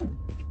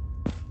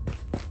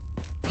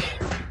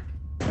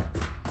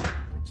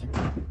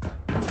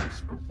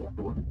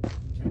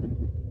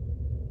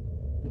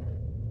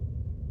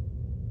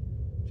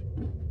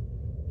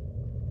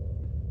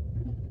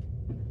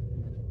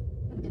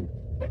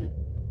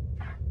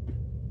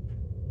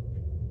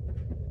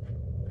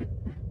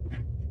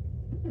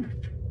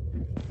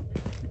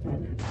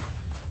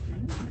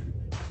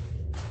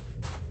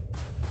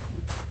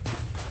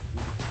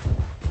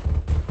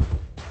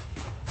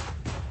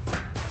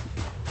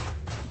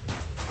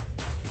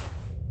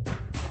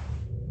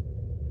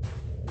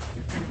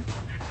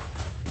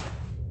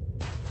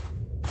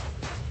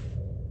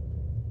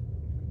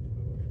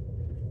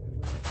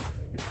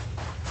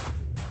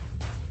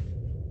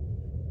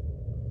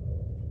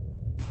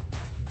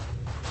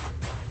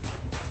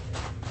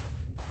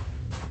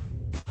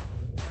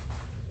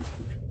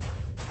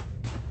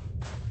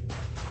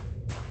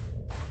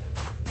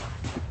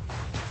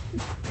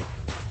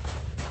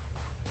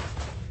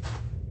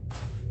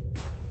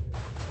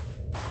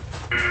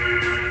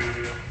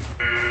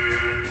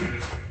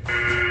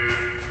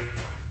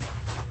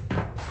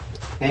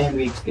 And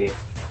we escape.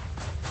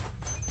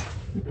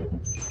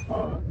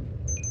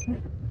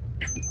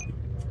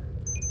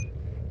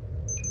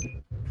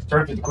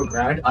 Start with a quick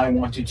round. I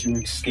wanted to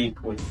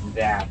escape with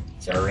that.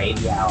 It's a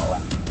radio.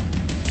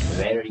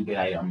 Very good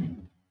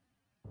item.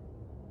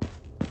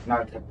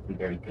 Not technically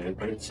very good,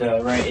 but it's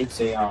right. It's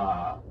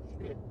a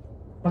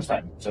first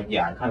time. So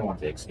yeah, I kind of want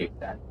to escape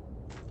that.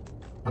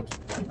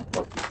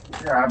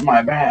 Grab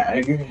my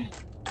bag.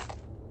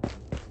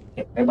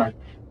 Okay, bye bye.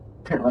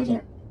 Apparently I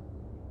can't.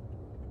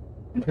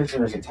 I'm pretty sure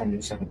there's a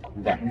 10-second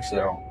cooldown,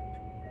 so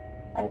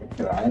I'll wait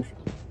for that.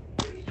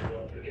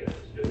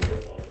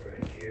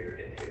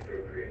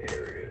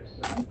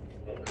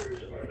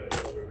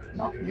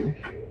 Not you.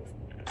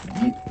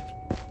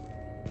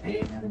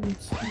 And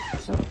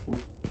so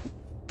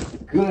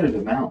good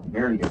amount,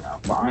 very good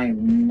amount, but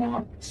I'm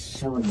not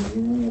selling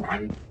you.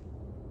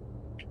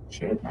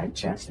 Shit, my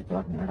chest is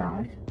fucking gonna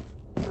die.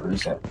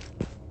 Reset.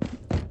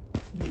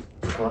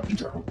 lucky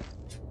draw.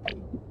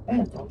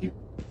 Almost lucky.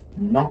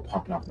 Not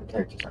popping off the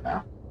characters right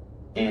now.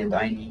 And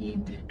I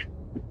need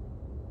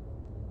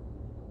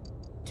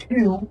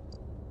 2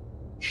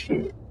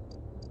 shit.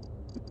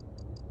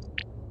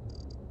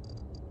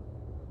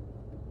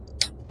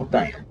 Oh,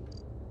 damn.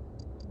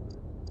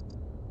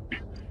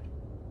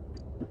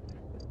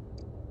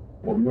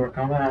 We'll work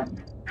on that.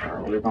 I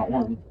only got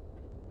 1.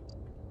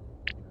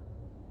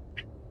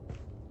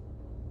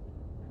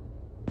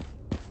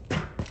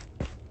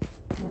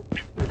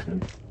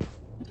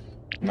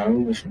 No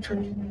mission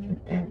training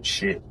and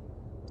shit.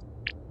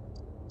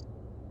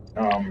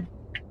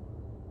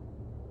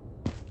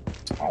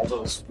 All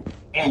those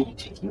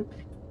take you.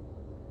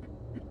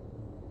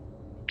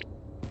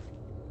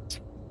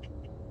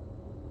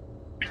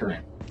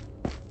 Correct.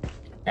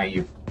 Now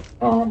you.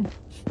 I'll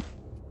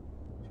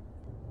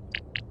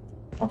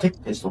take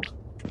the pistol.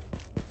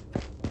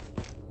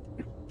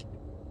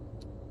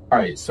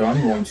 Alright, so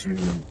I'm going to.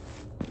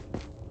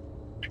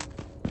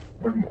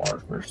 Where's my water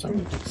first? I'm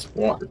going to take some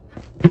water.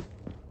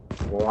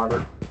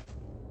 Water.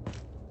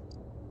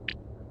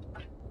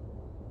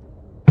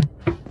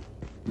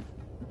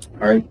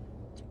 Alright.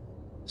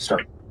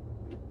 Start.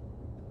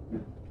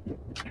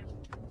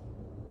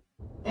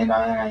 And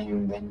I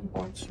am then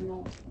going to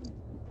throw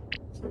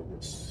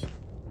this.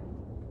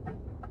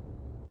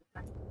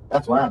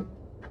 That's loud.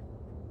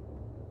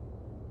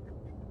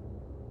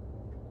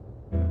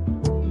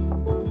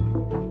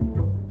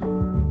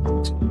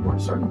 We're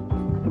starting.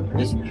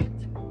 This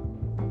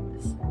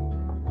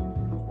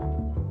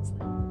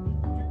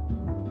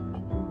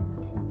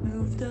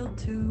moved out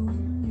to a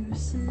new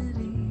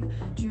city.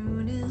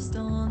 June is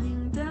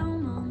dawning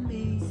down on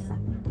me,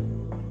 and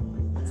all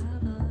that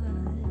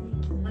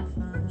I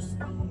can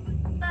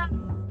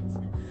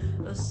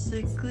find a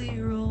sickly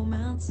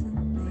romance in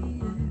the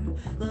air.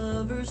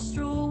 Lovers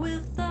stroll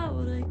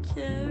without a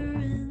care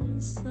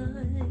inside.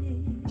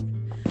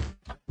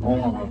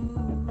 Oh,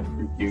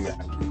 you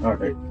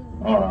got it.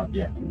 Alright.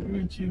 Yeah,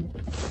 me too.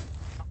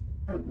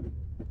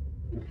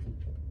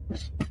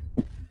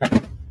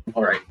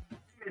 Alright.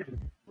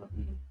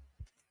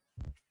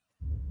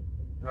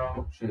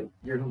 Oh shit,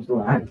 here comes the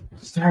lag.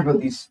 Sorry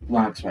about these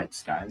lag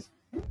spikes, guys.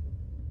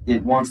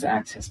 It wants to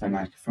access my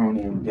microphone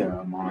and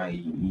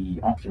my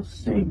Oculus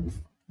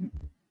save.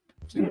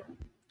 So yeah,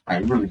 I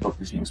really hope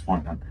this game's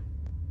fun now.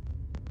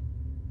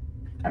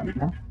 Can I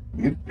now?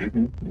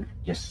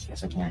 Yes,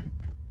 I can.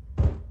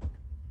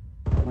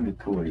 I'm gonna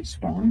cool a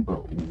spawn,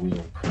 but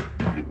we'll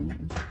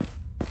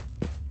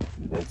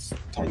that's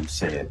how you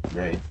say it,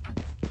 right?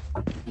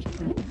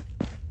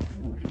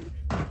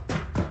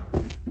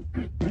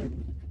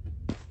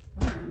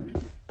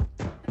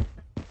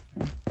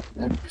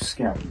 That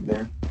scouting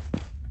there.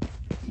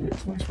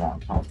 There's one spawn on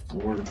top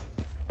floor.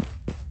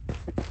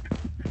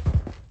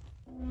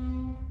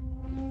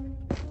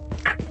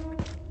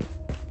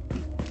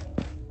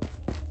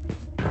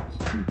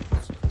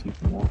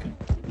 Keep walking.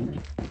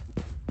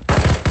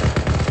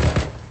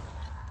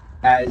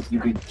 As you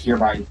could hear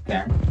by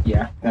them,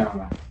 yeah,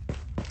 yeah,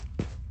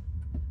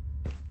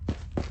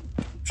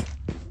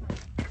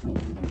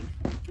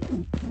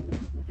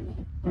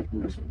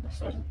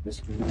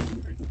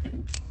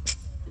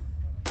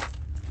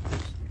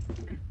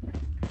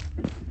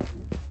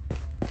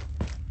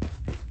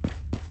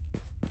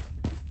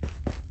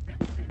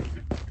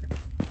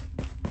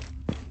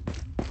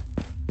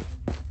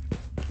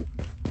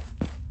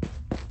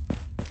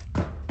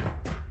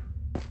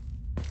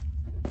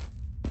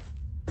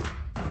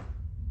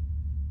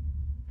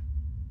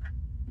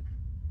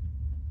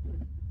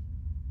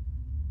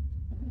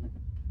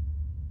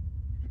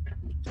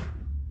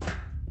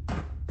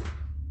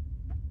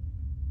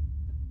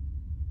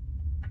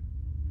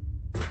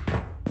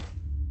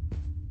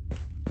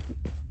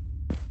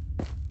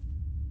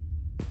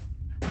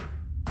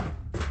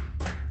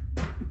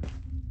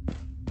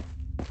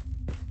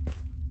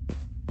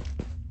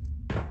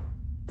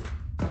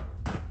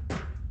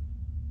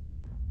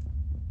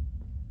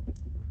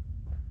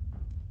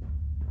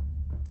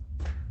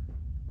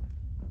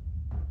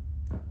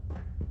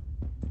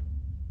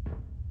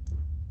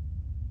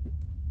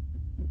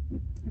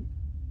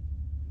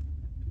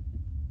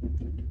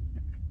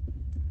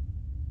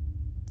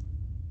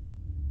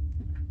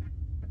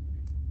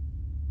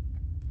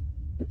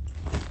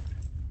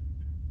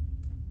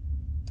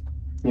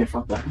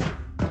 fuck that.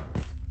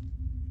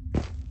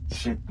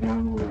 Shit,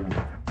 no.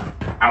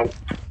 Ow.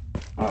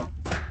 Oh.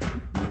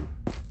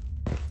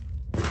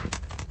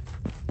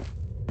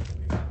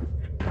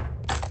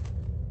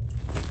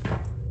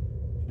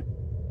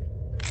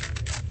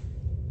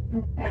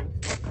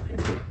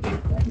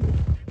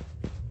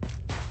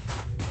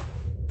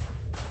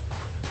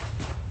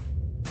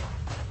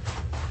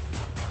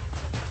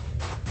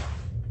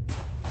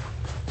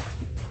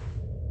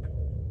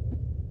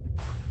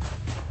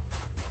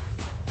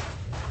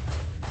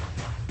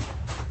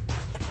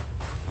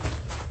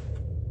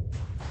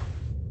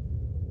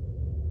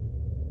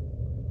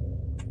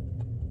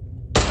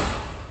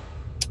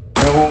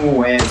 No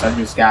way it's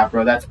under scout,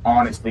 bro. That's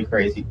honestly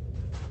crazy.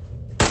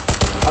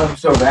 I'm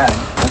so bad.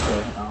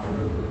 Okay.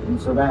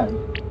 Nothing so bad.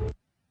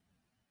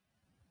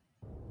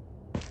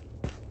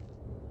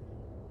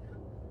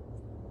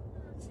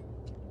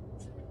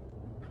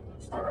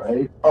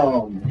 Alright,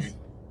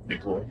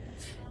 Nicole.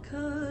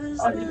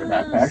 I need a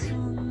backpack.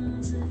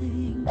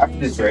 After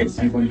this race,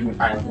 I'm going to do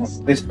an island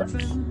on this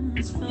first.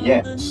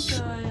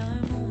 Yes.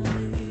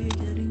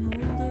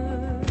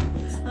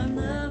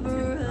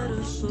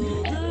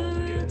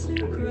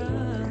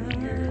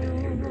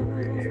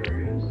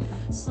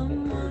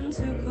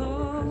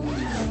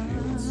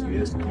 See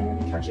this?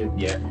 Can't catch it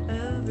yet.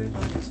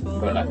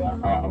 But like that.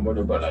 I'm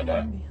gonna go like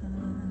that.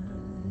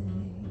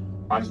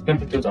 I'm just gonna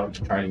pick those up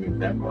to try to move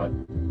them, but.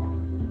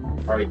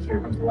 Alright, here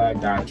comes the lag,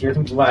 guys. Here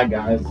comes the lag,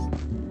 guys.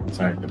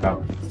 Sorry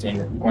about staying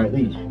there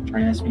quietly,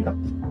 trying to speak up.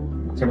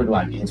 Sorry about the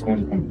lag. It's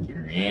going to come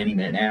here any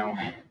minute now.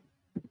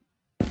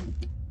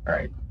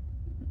 Alright.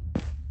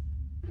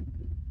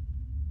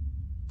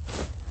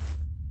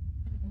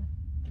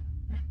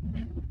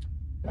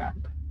 Back.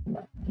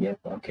 Yep,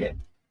 okay.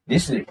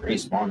 This is a great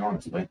spawn,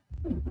 honestly.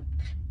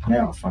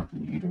 Now, fuck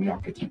you. Do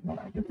not get taken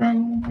on your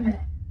phone.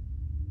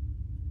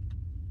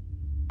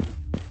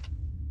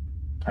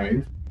 Can I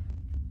move?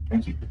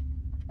 Thank you.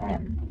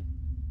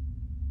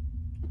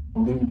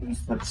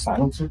 Lose the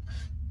silencer.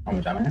 I'm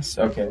a dumbass.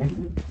 Okay.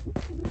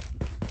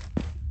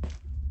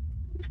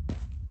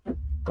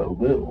 Go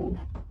will.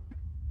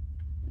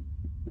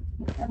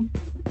 And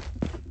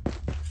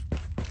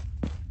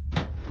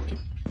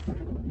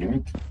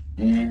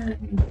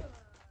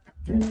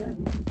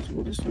so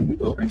we'll just do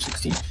over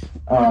 16.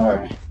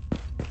 I'm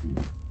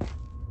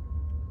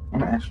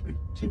gonna actually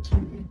take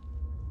you.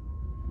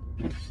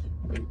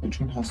 Wait, which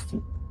one has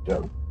to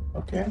go?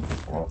 Okay.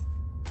 Well,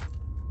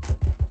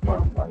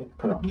 I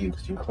put it on you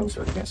because you're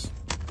closer, I guess.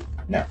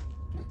 No.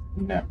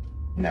 No.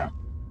 No.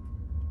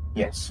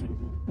 Yes.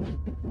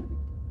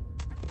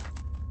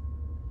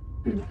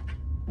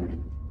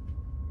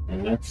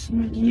 And let's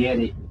get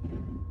it.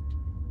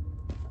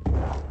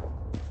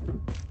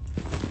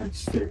 Let's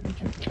see if we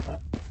can get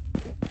that.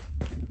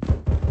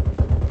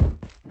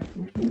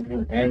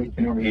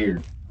 Everything over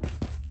here.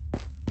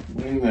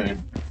 Anyway.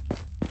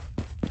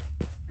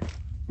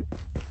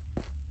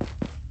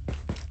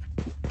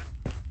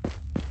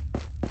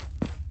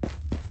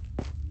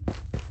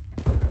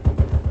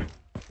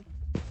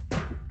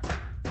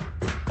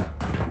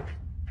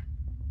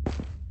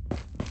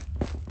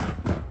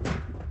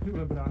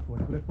 Tyhle brácho,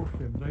 nebude po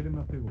všem, zajdem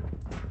na pivo.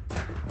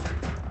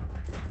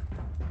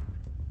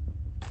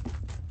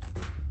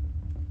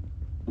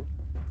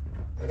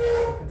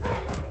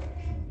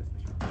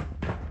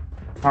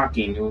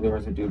 Hockey knew there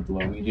was a dude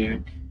below me,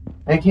 dude.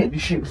 I can't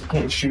shoot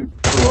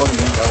below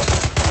me,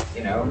 but,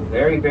 you know,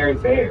 very, very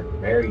fair.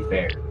 Very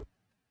fair.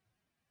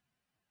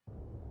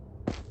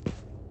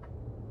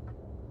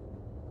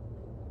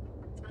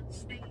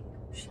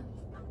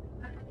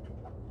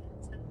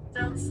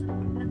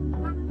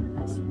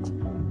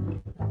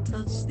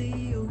 Touch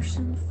the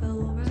ocean,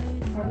 fell right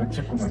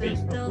in.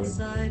 Stepped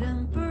outside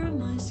and burned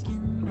my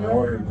skin.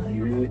 More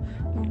you.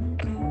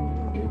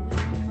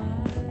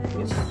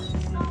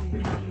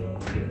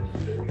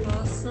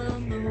 Bossa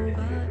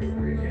Nova in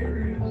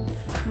love.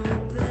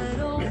 Hope that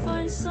I'll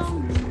find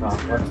someone. The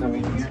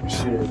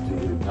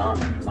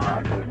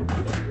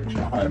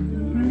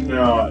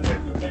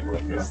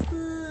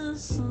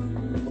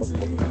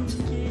sun's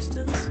engaged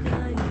to the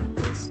sky.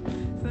 Best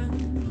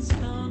friends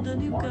found a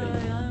new guy.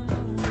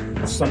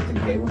 I'm Something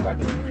came back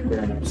in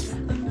very nice. I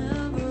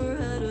never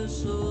had a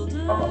shoulder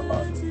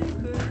to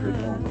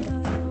cry.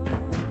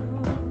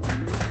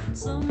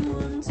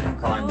 Someone to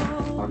Fine.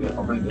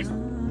 I'll bring this.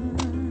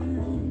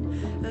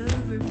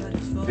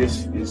 Everybody's falling.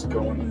 This is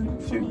going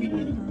to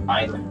be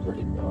island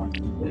looking dog.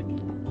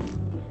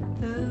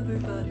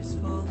 Everybody's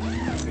falling.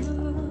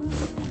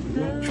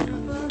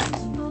 Everybody's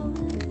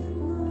falling.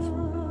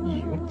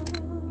 You.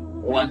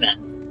 One man.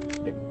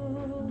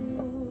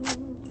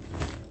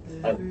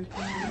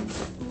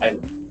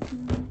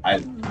 I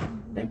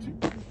thank you.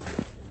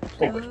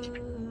 Forward.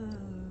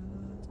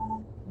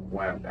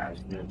 Wow, guys,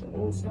 you know the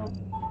whole song.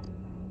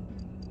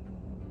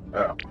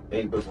 Oh,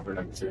 it goes on for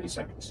another 30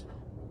 seconds.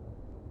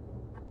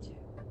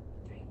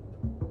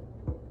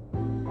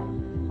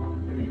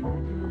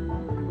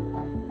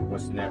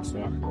 What's the next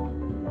one?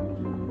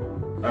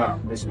 Oh,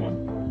 this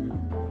one.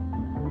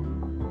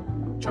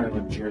 Trying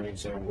to journey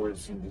 7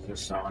 words into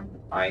this song.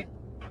 I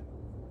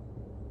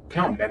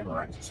cannot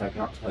memorize it, so I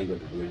cannot tell you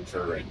what the lyrics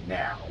are right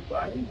now,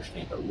 but I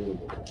understand a little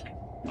bit.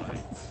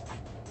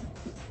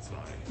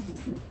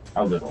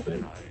 A little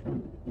bit.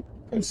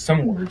 Because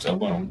some words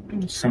alone do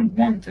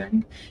one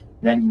thing,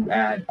 then you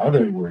add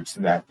other words to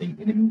that thing,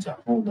 and it means a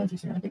whole other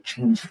thing. Like it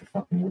changed the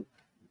fucking word.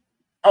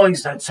 At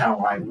least that's how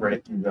I read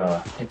it through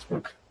the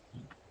textbook.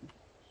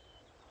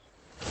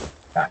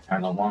 That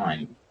kind of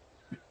line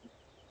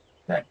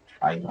that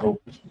I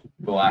hope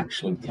will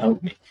actually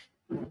help me.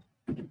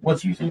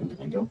 What's using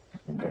Duolingo?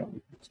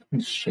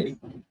 It's shitty.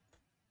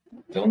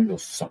 Duolingo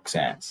sucks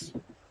ass.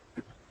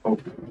 Oh,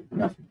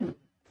 nothing.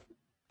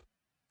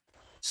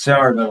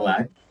 Sorry about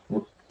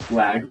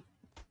lag.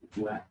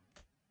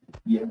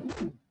 Yeah.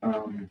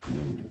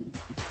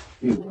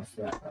 Ew, what's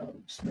that?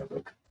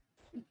 Notebook.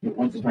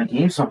 Once my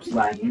game stops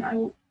lagging, I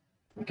will.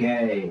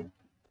 Okay.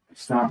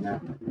 Stop now.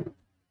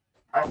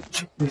 I'll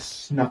check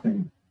this.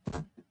 Nothing.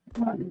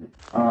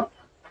 Uh,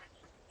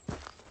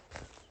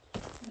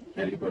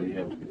 anybody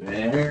over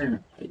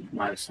there? You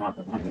might have stopped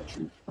behind the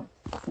tree.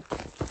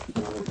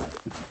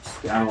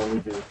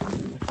 Salvage it.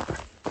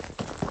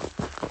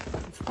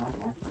 It's not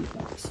wrong with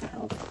that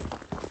sound.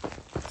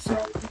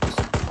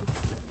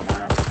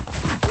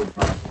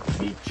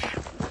 Beach.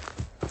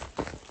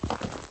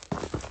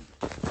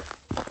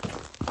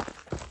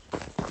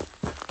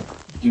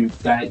 Dude,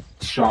 that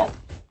shot,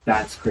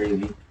 that's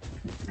crazy.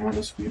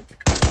 Honestly.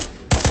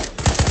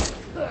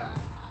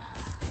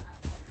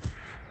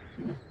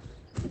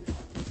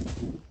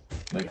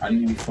 Like, I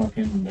need to be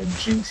fucking like,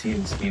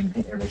 jinxing this game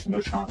hit every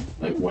single shot.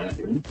 Like, what I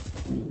do.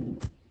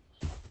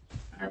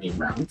 I mean,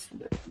 rounds.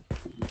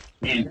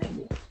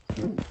 And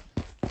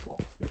well,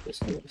 this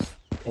goes.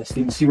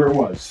 Testing to see where it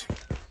was.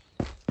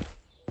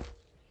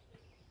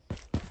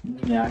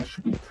 Yeah, I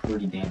should be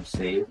pretty damn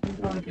safe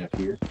until I get up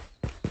here.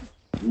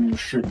 There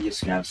should be a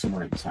scav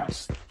somewhere in this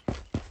house.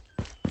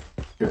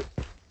 Good.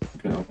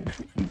 Good, okay.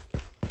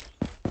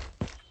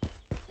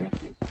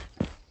 Thank you.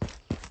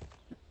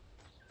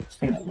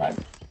 Stay that light.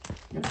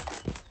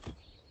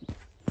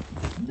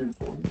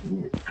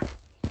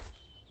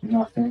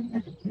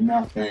 Nothing.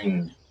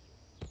 Nothing.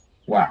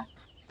 Wow.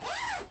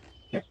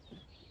 Okay.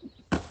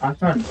 I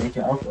found a big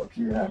alpha up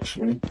here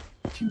actually.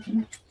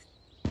 TP.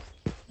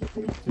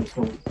 Okay, this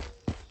whole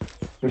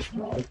fish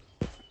rod.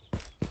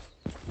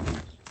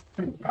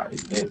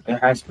 There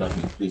has been an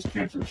increased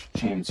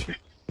chance for.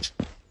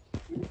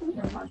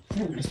 Never mind.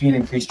 There's been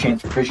an increased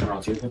chance for fishing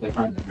rods here, but they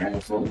find them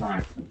right all the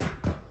time.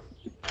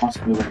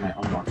 Possibly one of my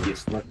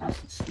unluckiest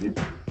lighthouses, dude.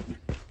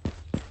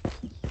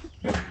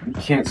 You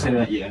can't say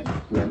that yet.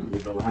 We haven't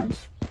moved all the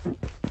house.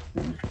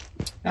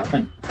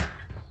 Nothing.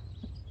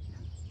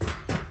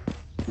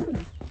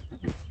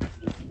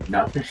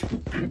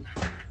 Nothing.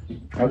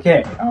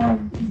 Okay,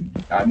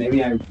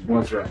 maybe I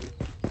was right.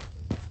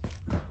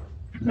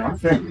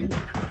 Nothing.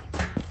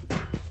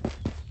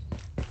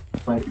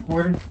 Like,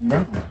 where?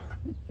 No.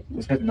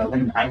 Just because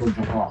nothing, I would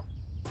jump off.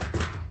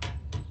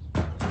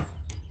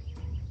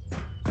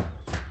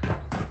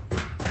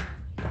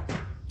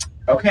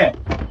 Okay.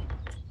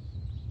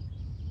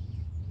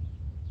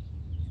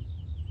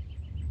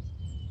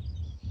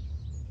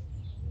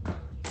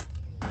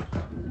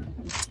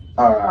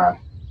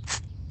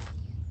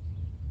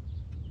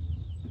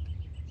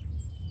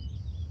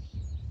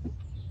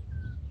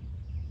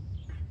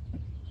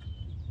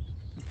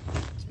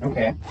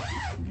 Okay.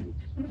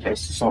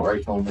 Taste assault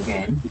rifle in the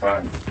game,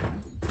 but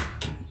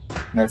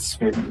that's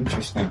very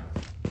interesting.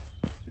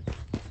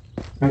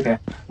 Okay,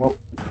 well,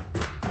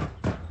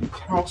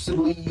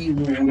 possibly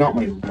not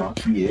my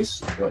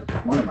luckiest, but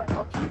one of my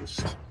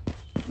luckiest.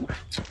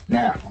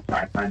 Now,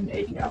 I find an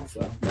AK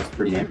Alpha. That's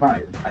pretty damn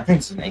fire. I think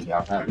it's an AK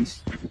Alpha at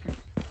least.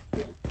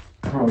 Yeah.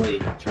 Probably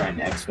try and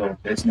exfil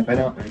this, and if I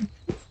don't, then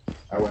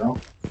I will.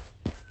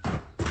 I'm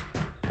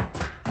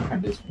kind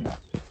of busy now.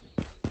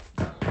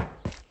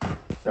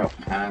 Don't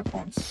have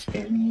on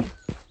skinny.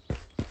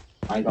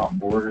 I got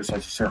borders, I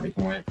should start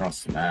making my way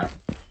across the map.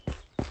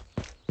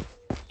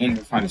 And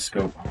to find a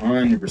scope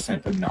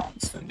 100% of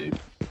nonsense, dude.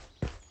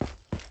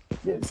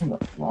 Yeah, it's in the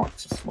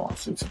lots of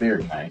slots, so it's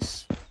very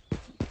nice.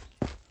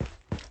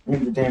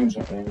 And the damage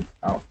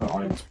output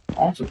on it's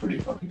also pretty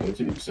fucking good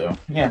too, so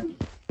yeah.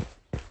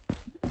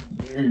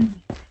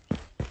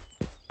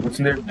 What's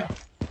in there? No.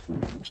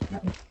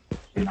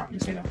 They're not gonna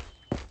say no.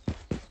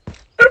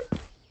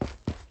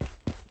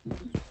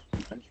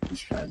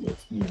 Just try to look,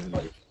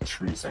 like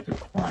trees I could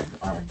climb.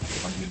 I don't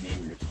want to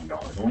name $15.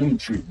 I want to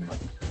trees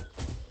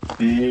like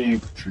big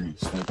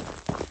trees, like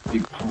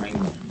big pine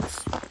ones.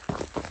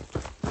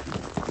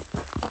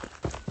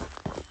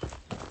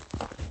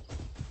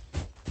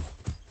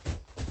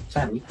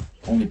 Sadly,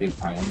 only big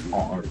pine ones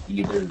are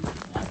either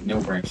have no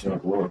branches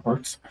like lower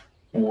parts,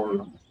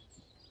 or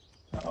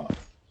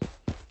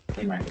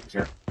they might get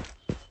jerked.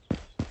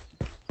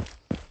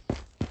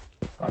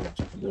 I gotta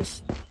check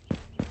this.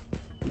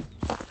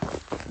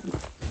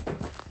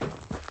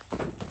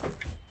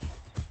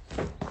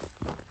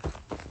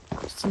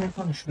 Something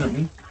fun to shoot at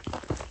me.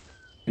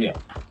 Yeah,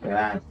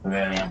 that's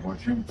very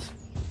unfortunate.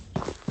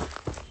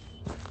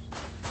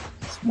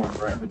 It's more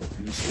right with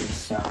the eastern,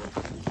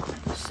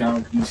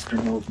 southeastern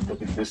hill from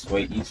looking this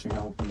way, eastern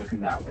hill from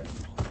looking that way.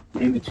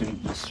 In between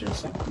eastern,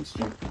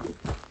 southeastern,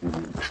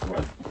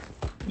 what?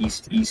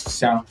 East,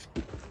 south.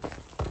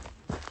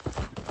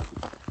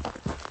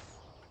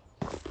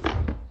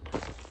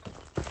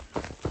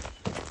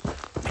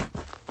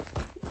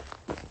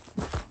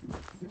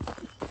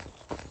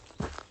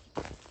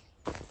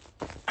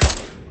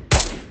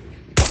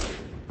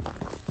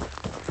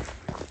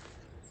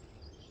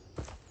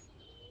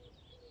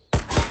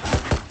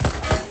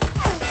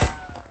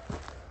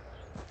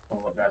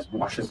 Oh, guys,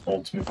 watch this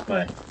ultimate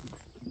play.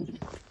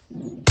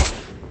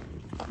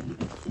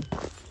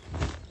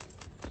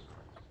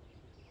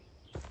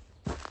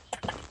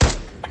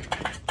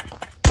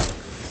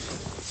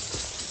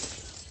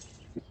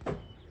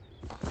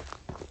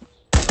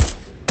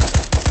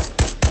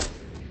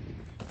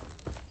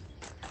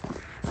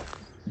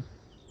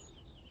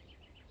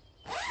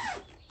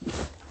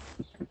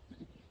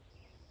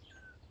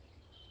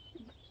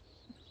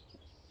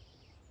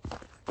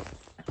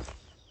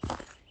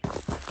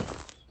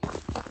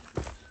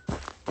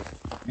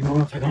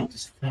 know if I got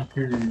this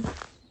fucker.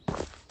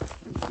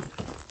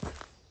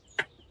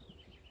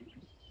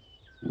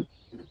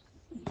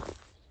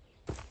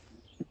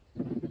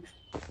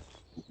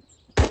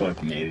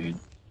 Fuck maybe.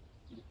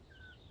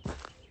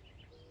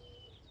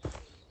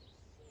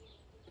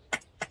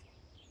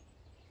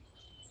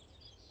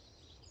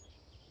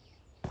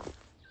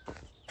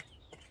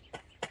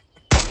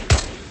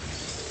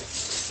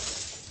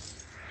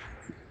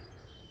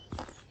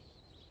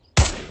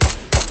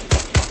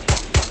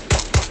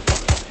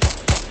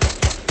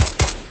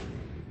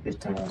 This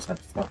time I was like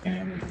fucking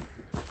everything.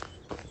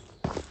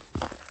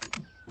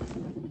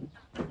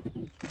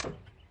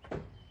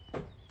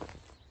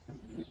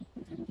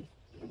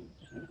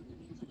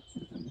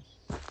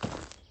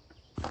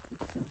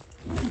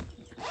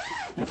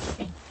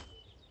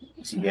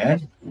 Is he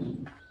dead?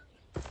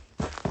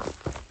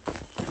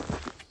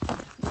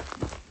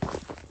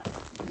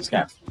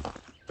 Scav.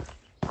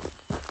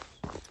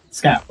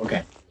 Scav,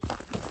 okay.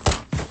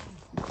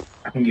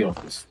 I can deal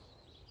with this.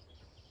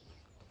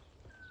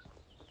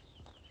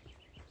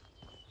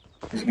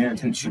 He's gonna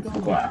attempt to shoot through the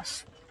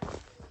glass.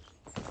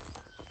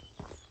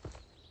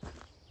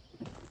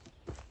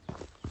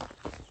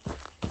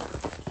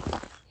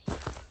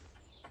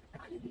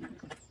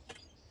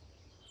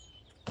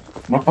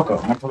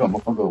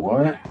 Motherfucker,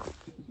 what?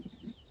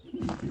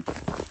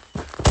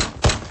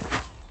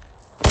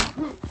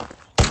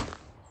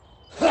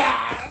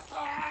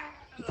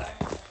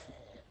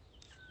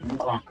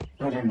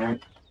 Put in there.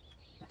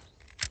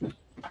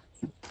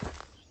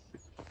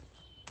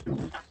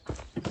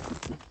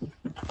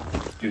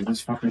 Dude,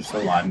 this fucker's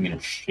so alive, I'm gonna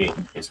shit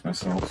and piss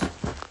myself.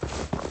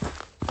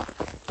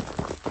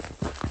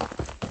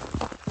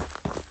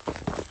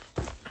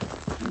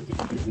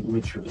 He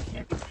literally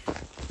can't be.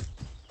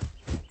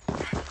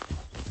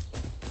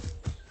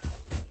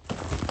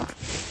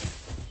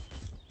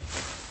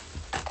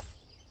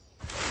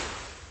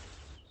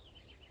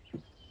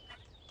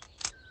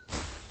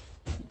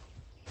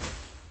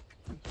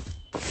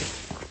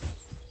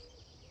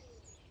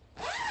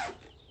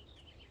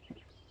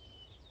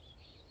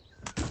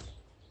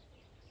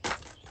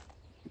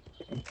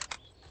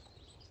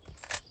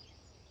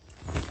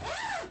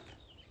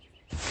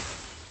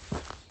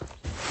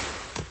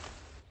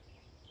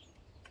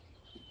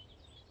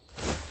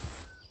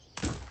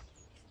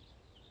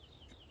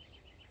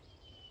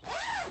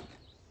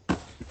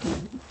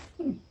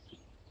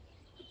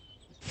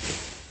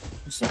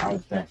 So I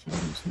was actually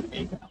using the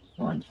egg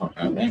before I talk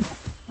about egg.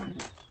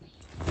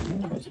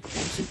 Otherwise, it can't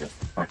see the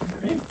fucking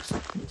egg.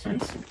 Doesn't make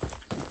sense.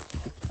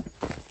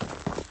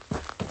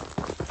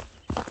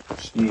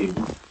 Dude,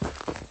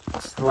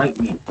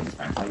 slightly this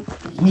time.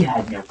 Like, he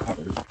had no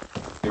cover.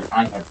 But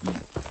I had the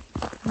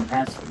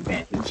massive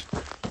advantage.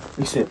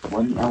 Except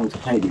when I was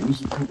hiding,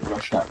 he could have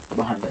rushed up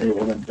behind the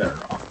area and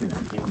better off than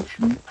damage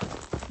me.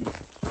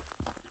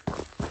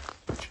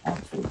 Which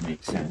also would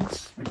make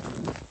sense.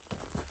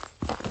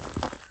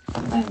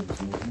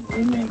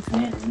 It makes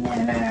sense.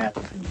 Yeah.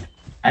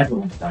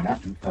 Everyone's done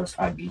that because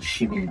I'd be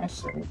shitting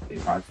myself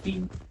if I've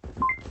been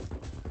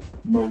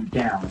mowed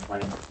down by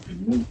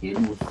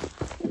naked with.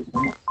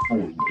 I'm not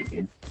fully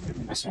naked.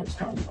 I said it's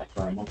kind of like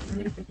where I'm up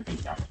naked with me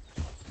down.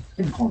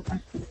 Didn't call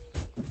time.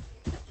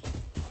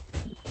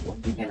 Well,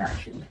 we can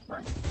actually,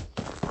 right?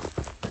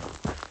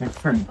 My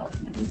friend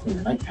got me including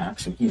a night pack,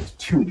 so he has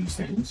 2 of these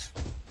things.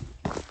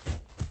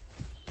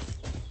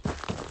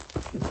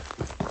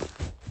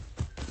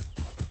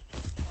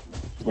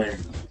 Where?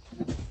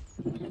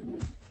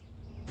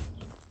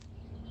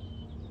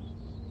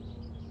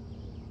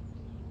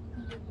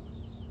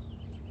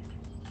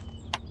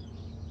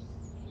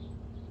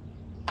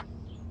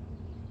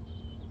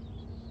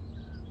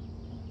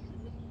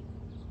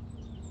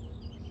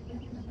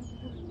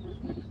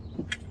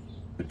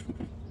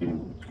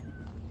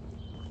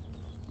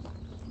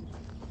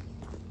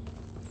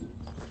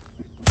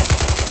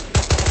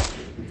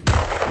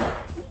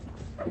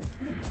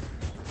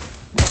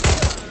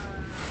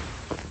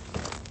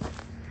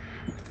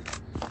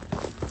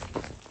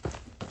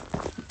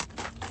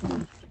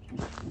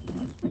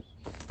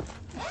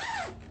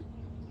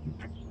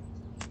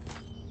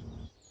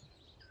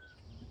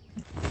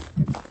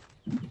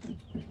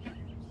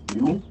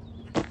 You?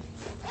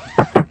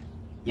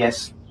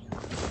 Yes.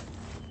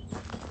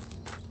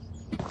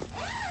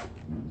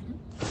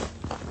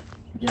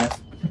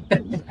 Yes.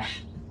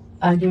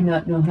 I do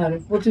not know how to.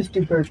 We'll just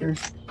do burgers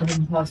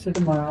and pasta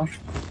tomorrow.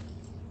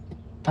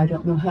 I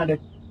don't know how to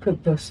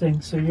cook those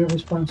things, so you're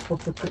responsible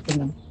for cooking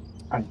them.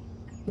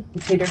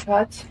 Tater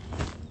tots?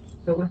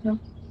 Go with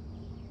them?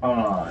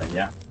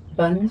 Yeah.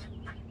 Buns?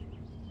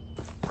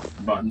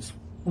 Buns.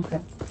 Okay.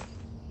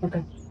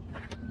 Okay.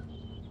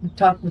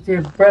 Talk with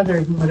your brother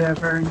and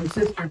whatever, and your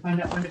sister,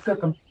 find out when to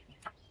cook them.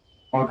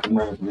 I'll come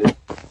right with it.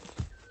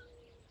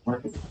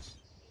 Where is this?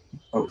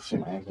 Oh shit,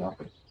 my egg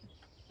outfit.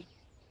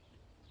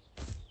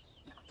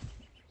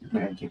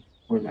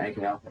 Where's my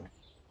egg outfit?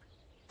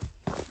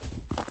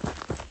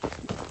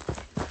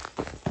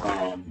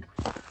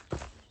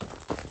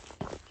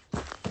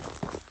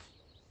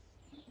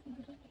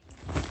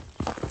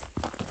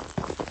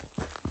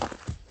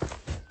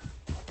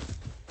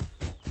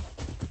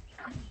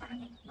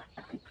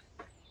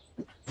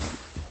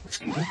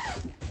 excuse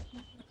me.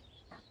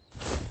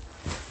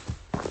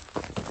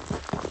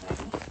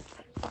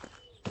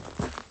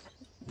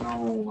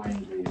 No, I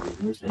agree.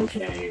 It's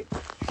okay.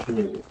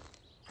 Shit.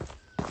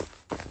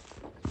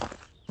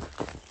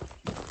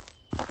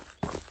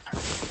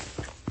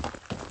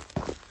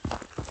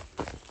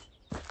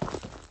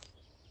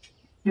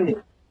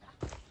 Shit.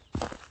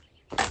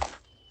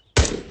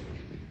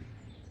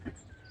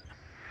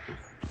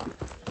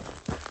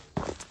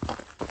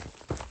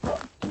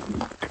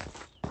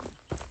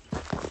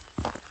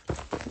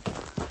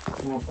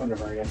 Well,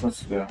 whatever, I guess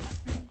let's go.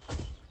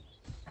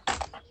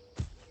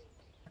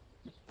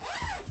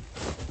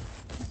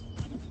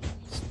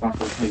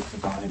 Sparkle takes a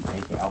god and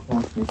make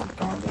alpha, takes a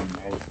god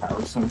and make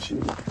power some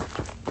shit.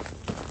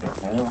 The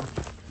hell?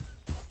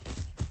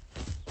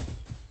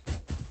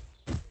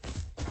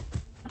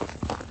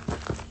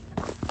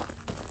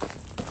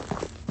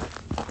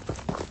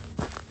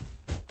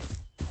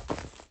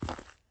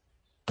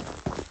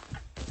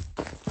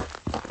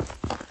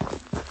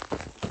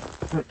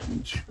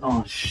 Peach.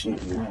 Oh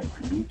shit, you're right,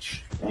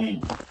 Peach.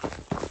 Dang.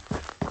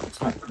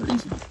 It's not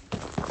crazy.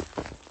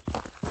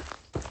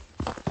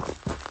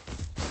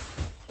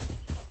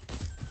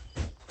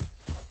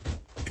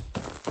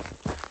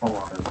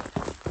 Or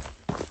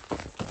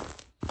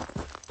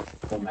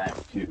go back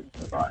to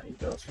the body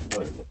does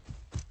really look.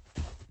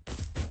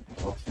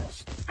 Oh,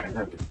 yes. I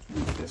have to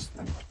use this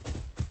thing.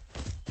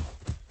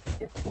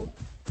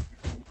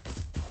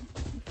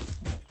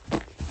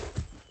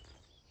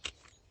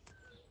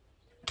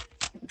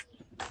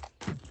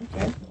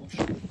 Okay. Oh,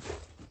 shoot.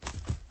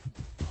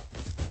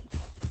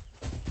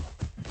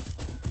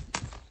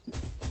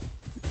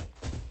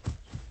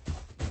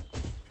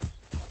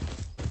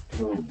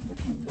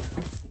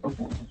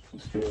 Okay,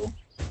 still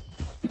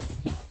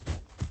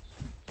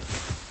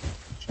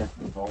check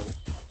the vault,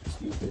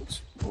 see if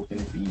it's open.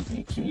 If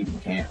you even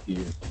can't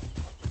hear.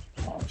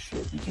 Oh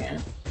shit, you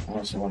can't.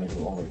 Unless you want to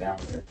go all the way down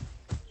there.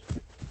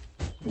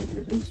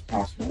 Maybe it is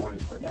possible one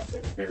is right down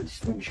there. Very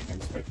slim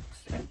chance like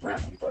stand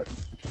around, but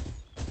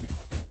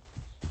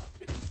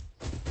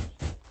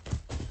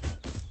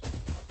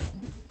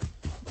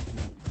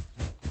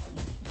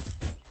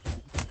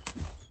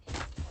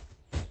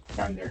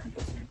down there.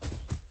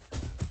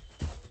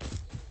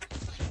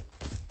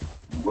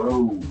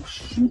 Whoa,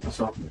 shoot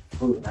myself in the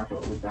foot and I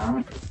thought it was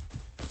down.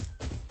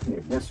 Yeah,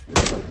 that's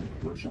the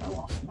version I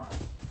lost mine.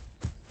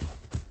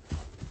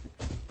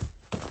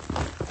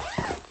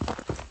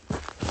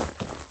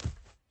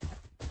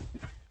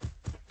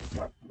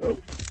 But, oh,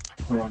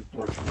 well,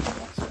 unfortunately,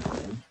 that's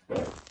something,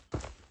 but.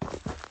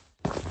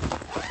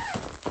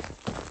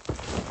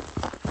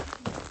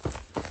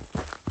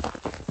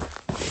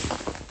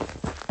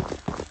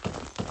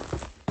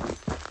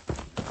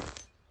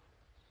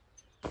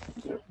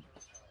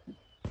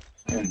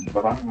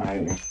 But I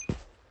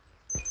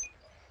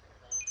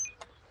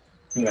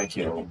think I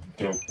killed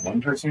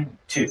one person,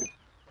 two.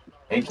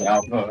 AK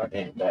Alpha,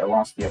 and I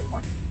lost the other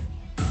one.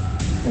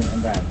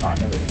 And then I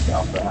never AK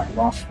Alpha, and I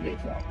lost the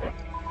AK Alpha.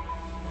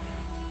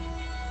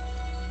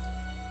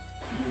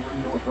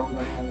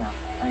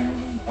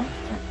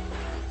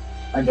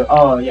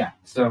 Oh, yeah,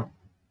 so.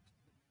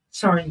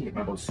 Sorry,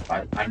 my most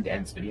time to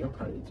end this video,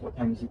 because what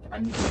time is it? I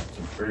need to get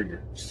some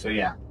burgers. So,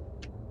 yeah.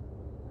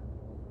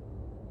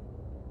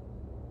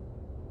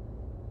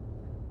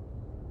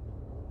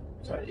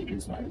 So it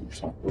is my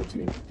responsibility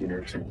to make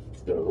dinner too.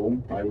 So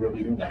I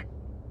really do that.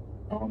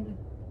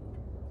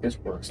 This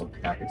works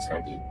something happens so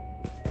I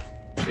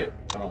do. Shit.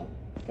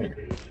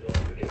 Here.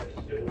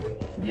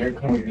 The air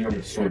coming near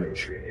the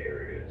storage.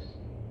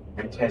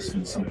 I'm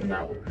testing something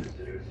out.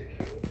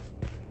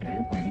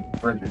 And we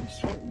further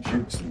storage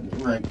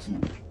right here.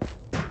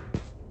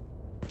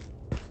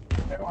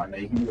 No, I know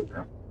you can do it,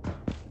 bro.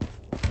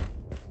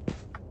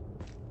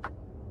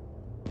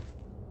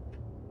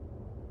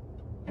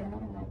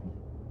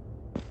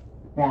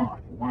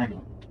 Why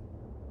not?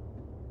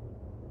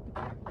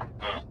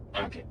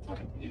 Okay,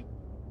 dude.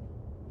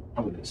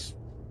 How about this?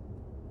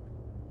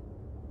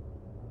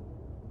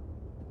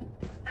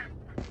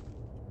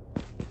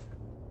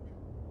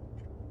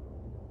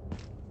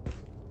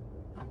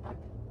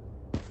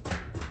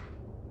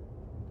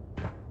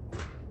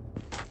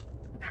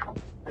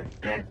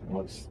 That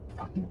was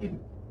fucking good.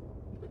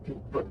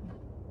 But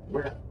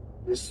where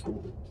this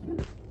school here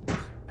is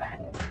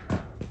bad.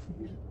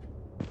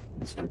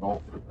 It's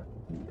revolver.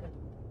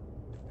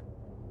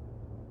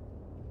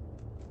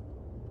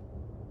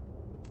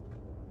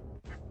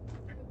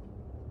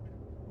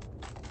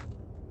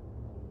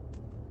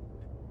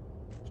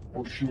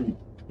 Oh shit,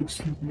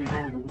 excuse me,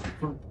 what the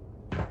fuck?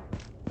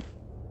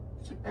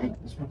 So, dang,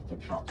 this one's the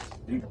shots.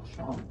 Dude,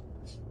 Sean.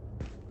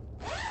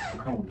 I'm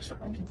calling this up.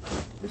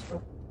 This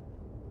stuff.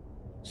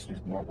 It's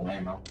just normal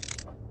ammo.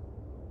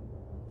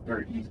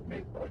 Very easy to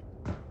make, but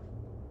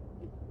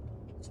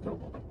still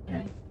a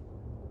game.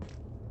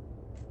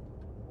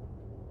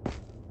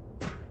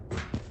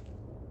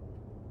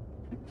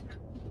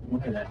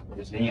 Look at that.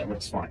 His hand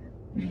looks fine.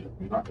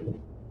 You're not going to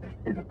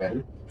get it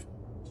better.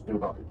 Still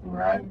got to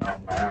grab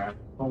my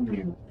phone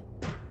view.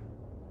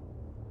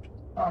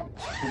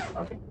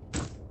 Okay.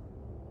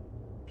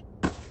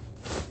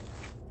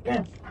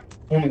 Damn.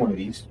 Only one of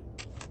these.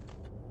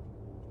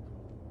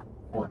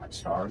 4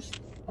 stars.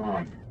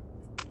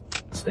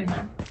 Stay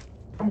man.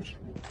 How much?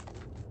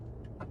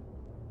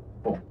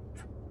 Oh.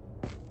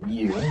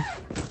 You.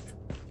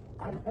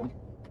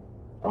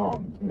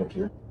 Look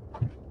here.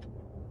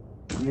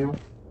 You.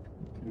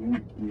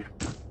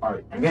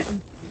 Alright, I'm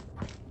getting.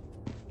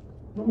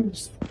 Let me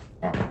just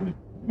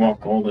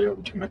walk all the way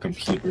over to my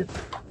computer.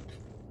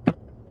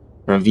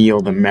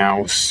 Reveal the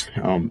mouse.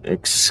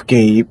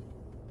 Escape.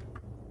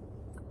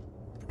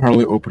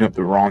 Probably open up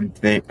the wrong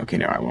thing. Okay,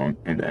 no, I won't.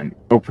 And then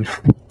open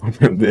up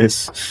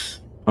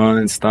this.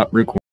 And stop recording.